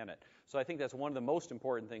this planet? So I think that's one of the most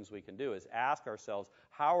important things we can do, is ask ourselves,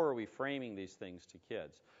 how are we framing these things to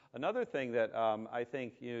kids? Another thing that I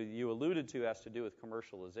think you alluded to has to do with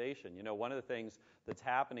commercialization. One of the things that's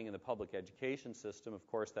happening in the public education system, of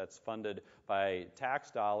course, that's funded by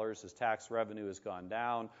tax dollars. As tax revenue has gone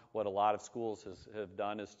down, what a lot of schools have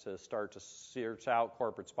done is to start to search out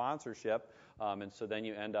corporate sponsorship. And so then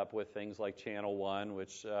you end up with things like Channel 1,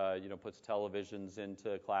 which puts televisions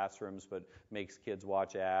into classrooms but makes kids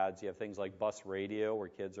watch ads. You have things like bus radio, where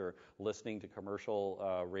kids are listening to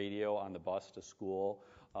commercial radio on the bus to school.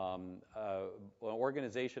 An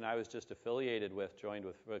organization I was just affiliated with,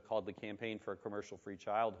 called the Campaign for a Commercial-Free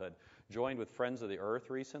Childhood, joined with Friends of the Earth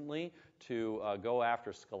recently to go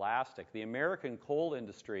after Scholastic. The American coal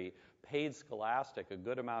industry paid Scholastic a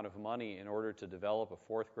good amount of money in order to develop a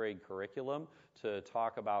fourth grade curriculum to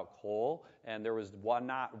talk about coal, and there was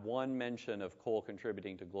not one mention of coal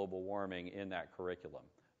contributing to global warming in that curriculum.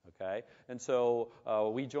 Okay, and so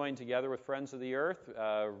we joined together with Friends of the Earth,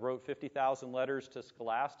 wrote 50,000 letters to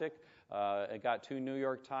Scholastic, and got 2 New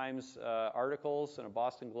York Times articles and a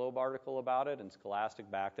Boston Globe article about it, and Scholastic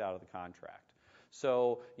backed out of the contract.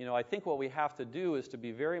 So, I think what we have to do is to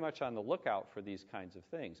be very much on the lookout for these kinds of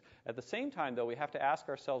things. At the same time, though, we have to ask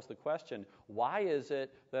ourselves the question, why is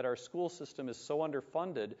it that our school system is so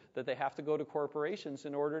underfunded that they have to go to corporations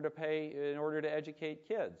in order to educate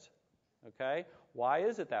kids? Okay? Why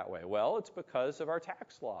is it that way? Well, it's because of our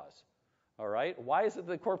tax laws. All right? Why is it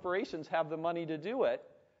that corporations have the money to do it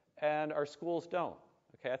and our schools don't?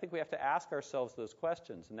 Okay, I think we have to ask ourselves those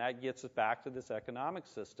questions, and that gets us back to this economic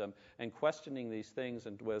system and questioning these things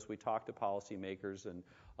as we talk to policymakers and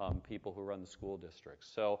people who run the school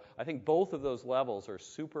districts. So I think both of those levels are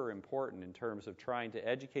super important in terms of trying to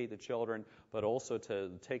educate the children, but also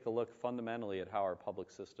to take a look fundamentally at how our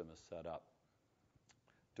public system is set up.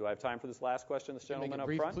 Do I have time for this last question, this gentleman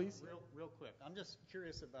up front? Please. Real quick. I'm just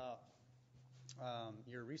curious about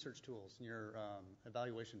your research tools and your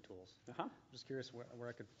evaluation tools. Just curious where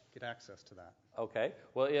I could get access to that. Okay.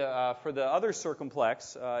 Well, for the other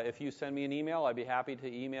circumplex, if you send me an email, I'd be happy to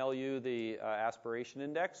email you the aspiration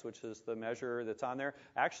index, which is the measure that's on there.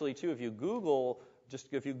 Actually, too, if you Google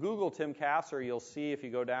Tim Kasser, you'll see, if you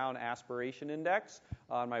go down, aspiration index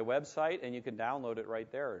on my website, and you can download it right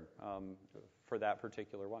there for that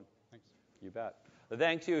particular one. Thanks. You bet.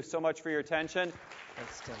 Thank you so much for your attention.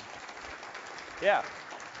 Thanks, Tim. Yeah.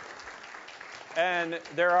 And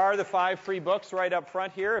there are the 5 free books right up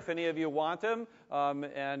front here if any of you want them.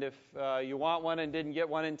 And if you want one and didn't get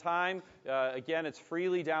one in time, again, it's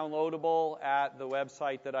freely downloadable at the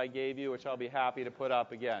website that I gave you, which I'll be happy to put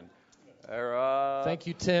up again. Thank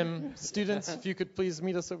you, Tim. Students, if you could please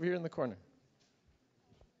meet us over here in the corner.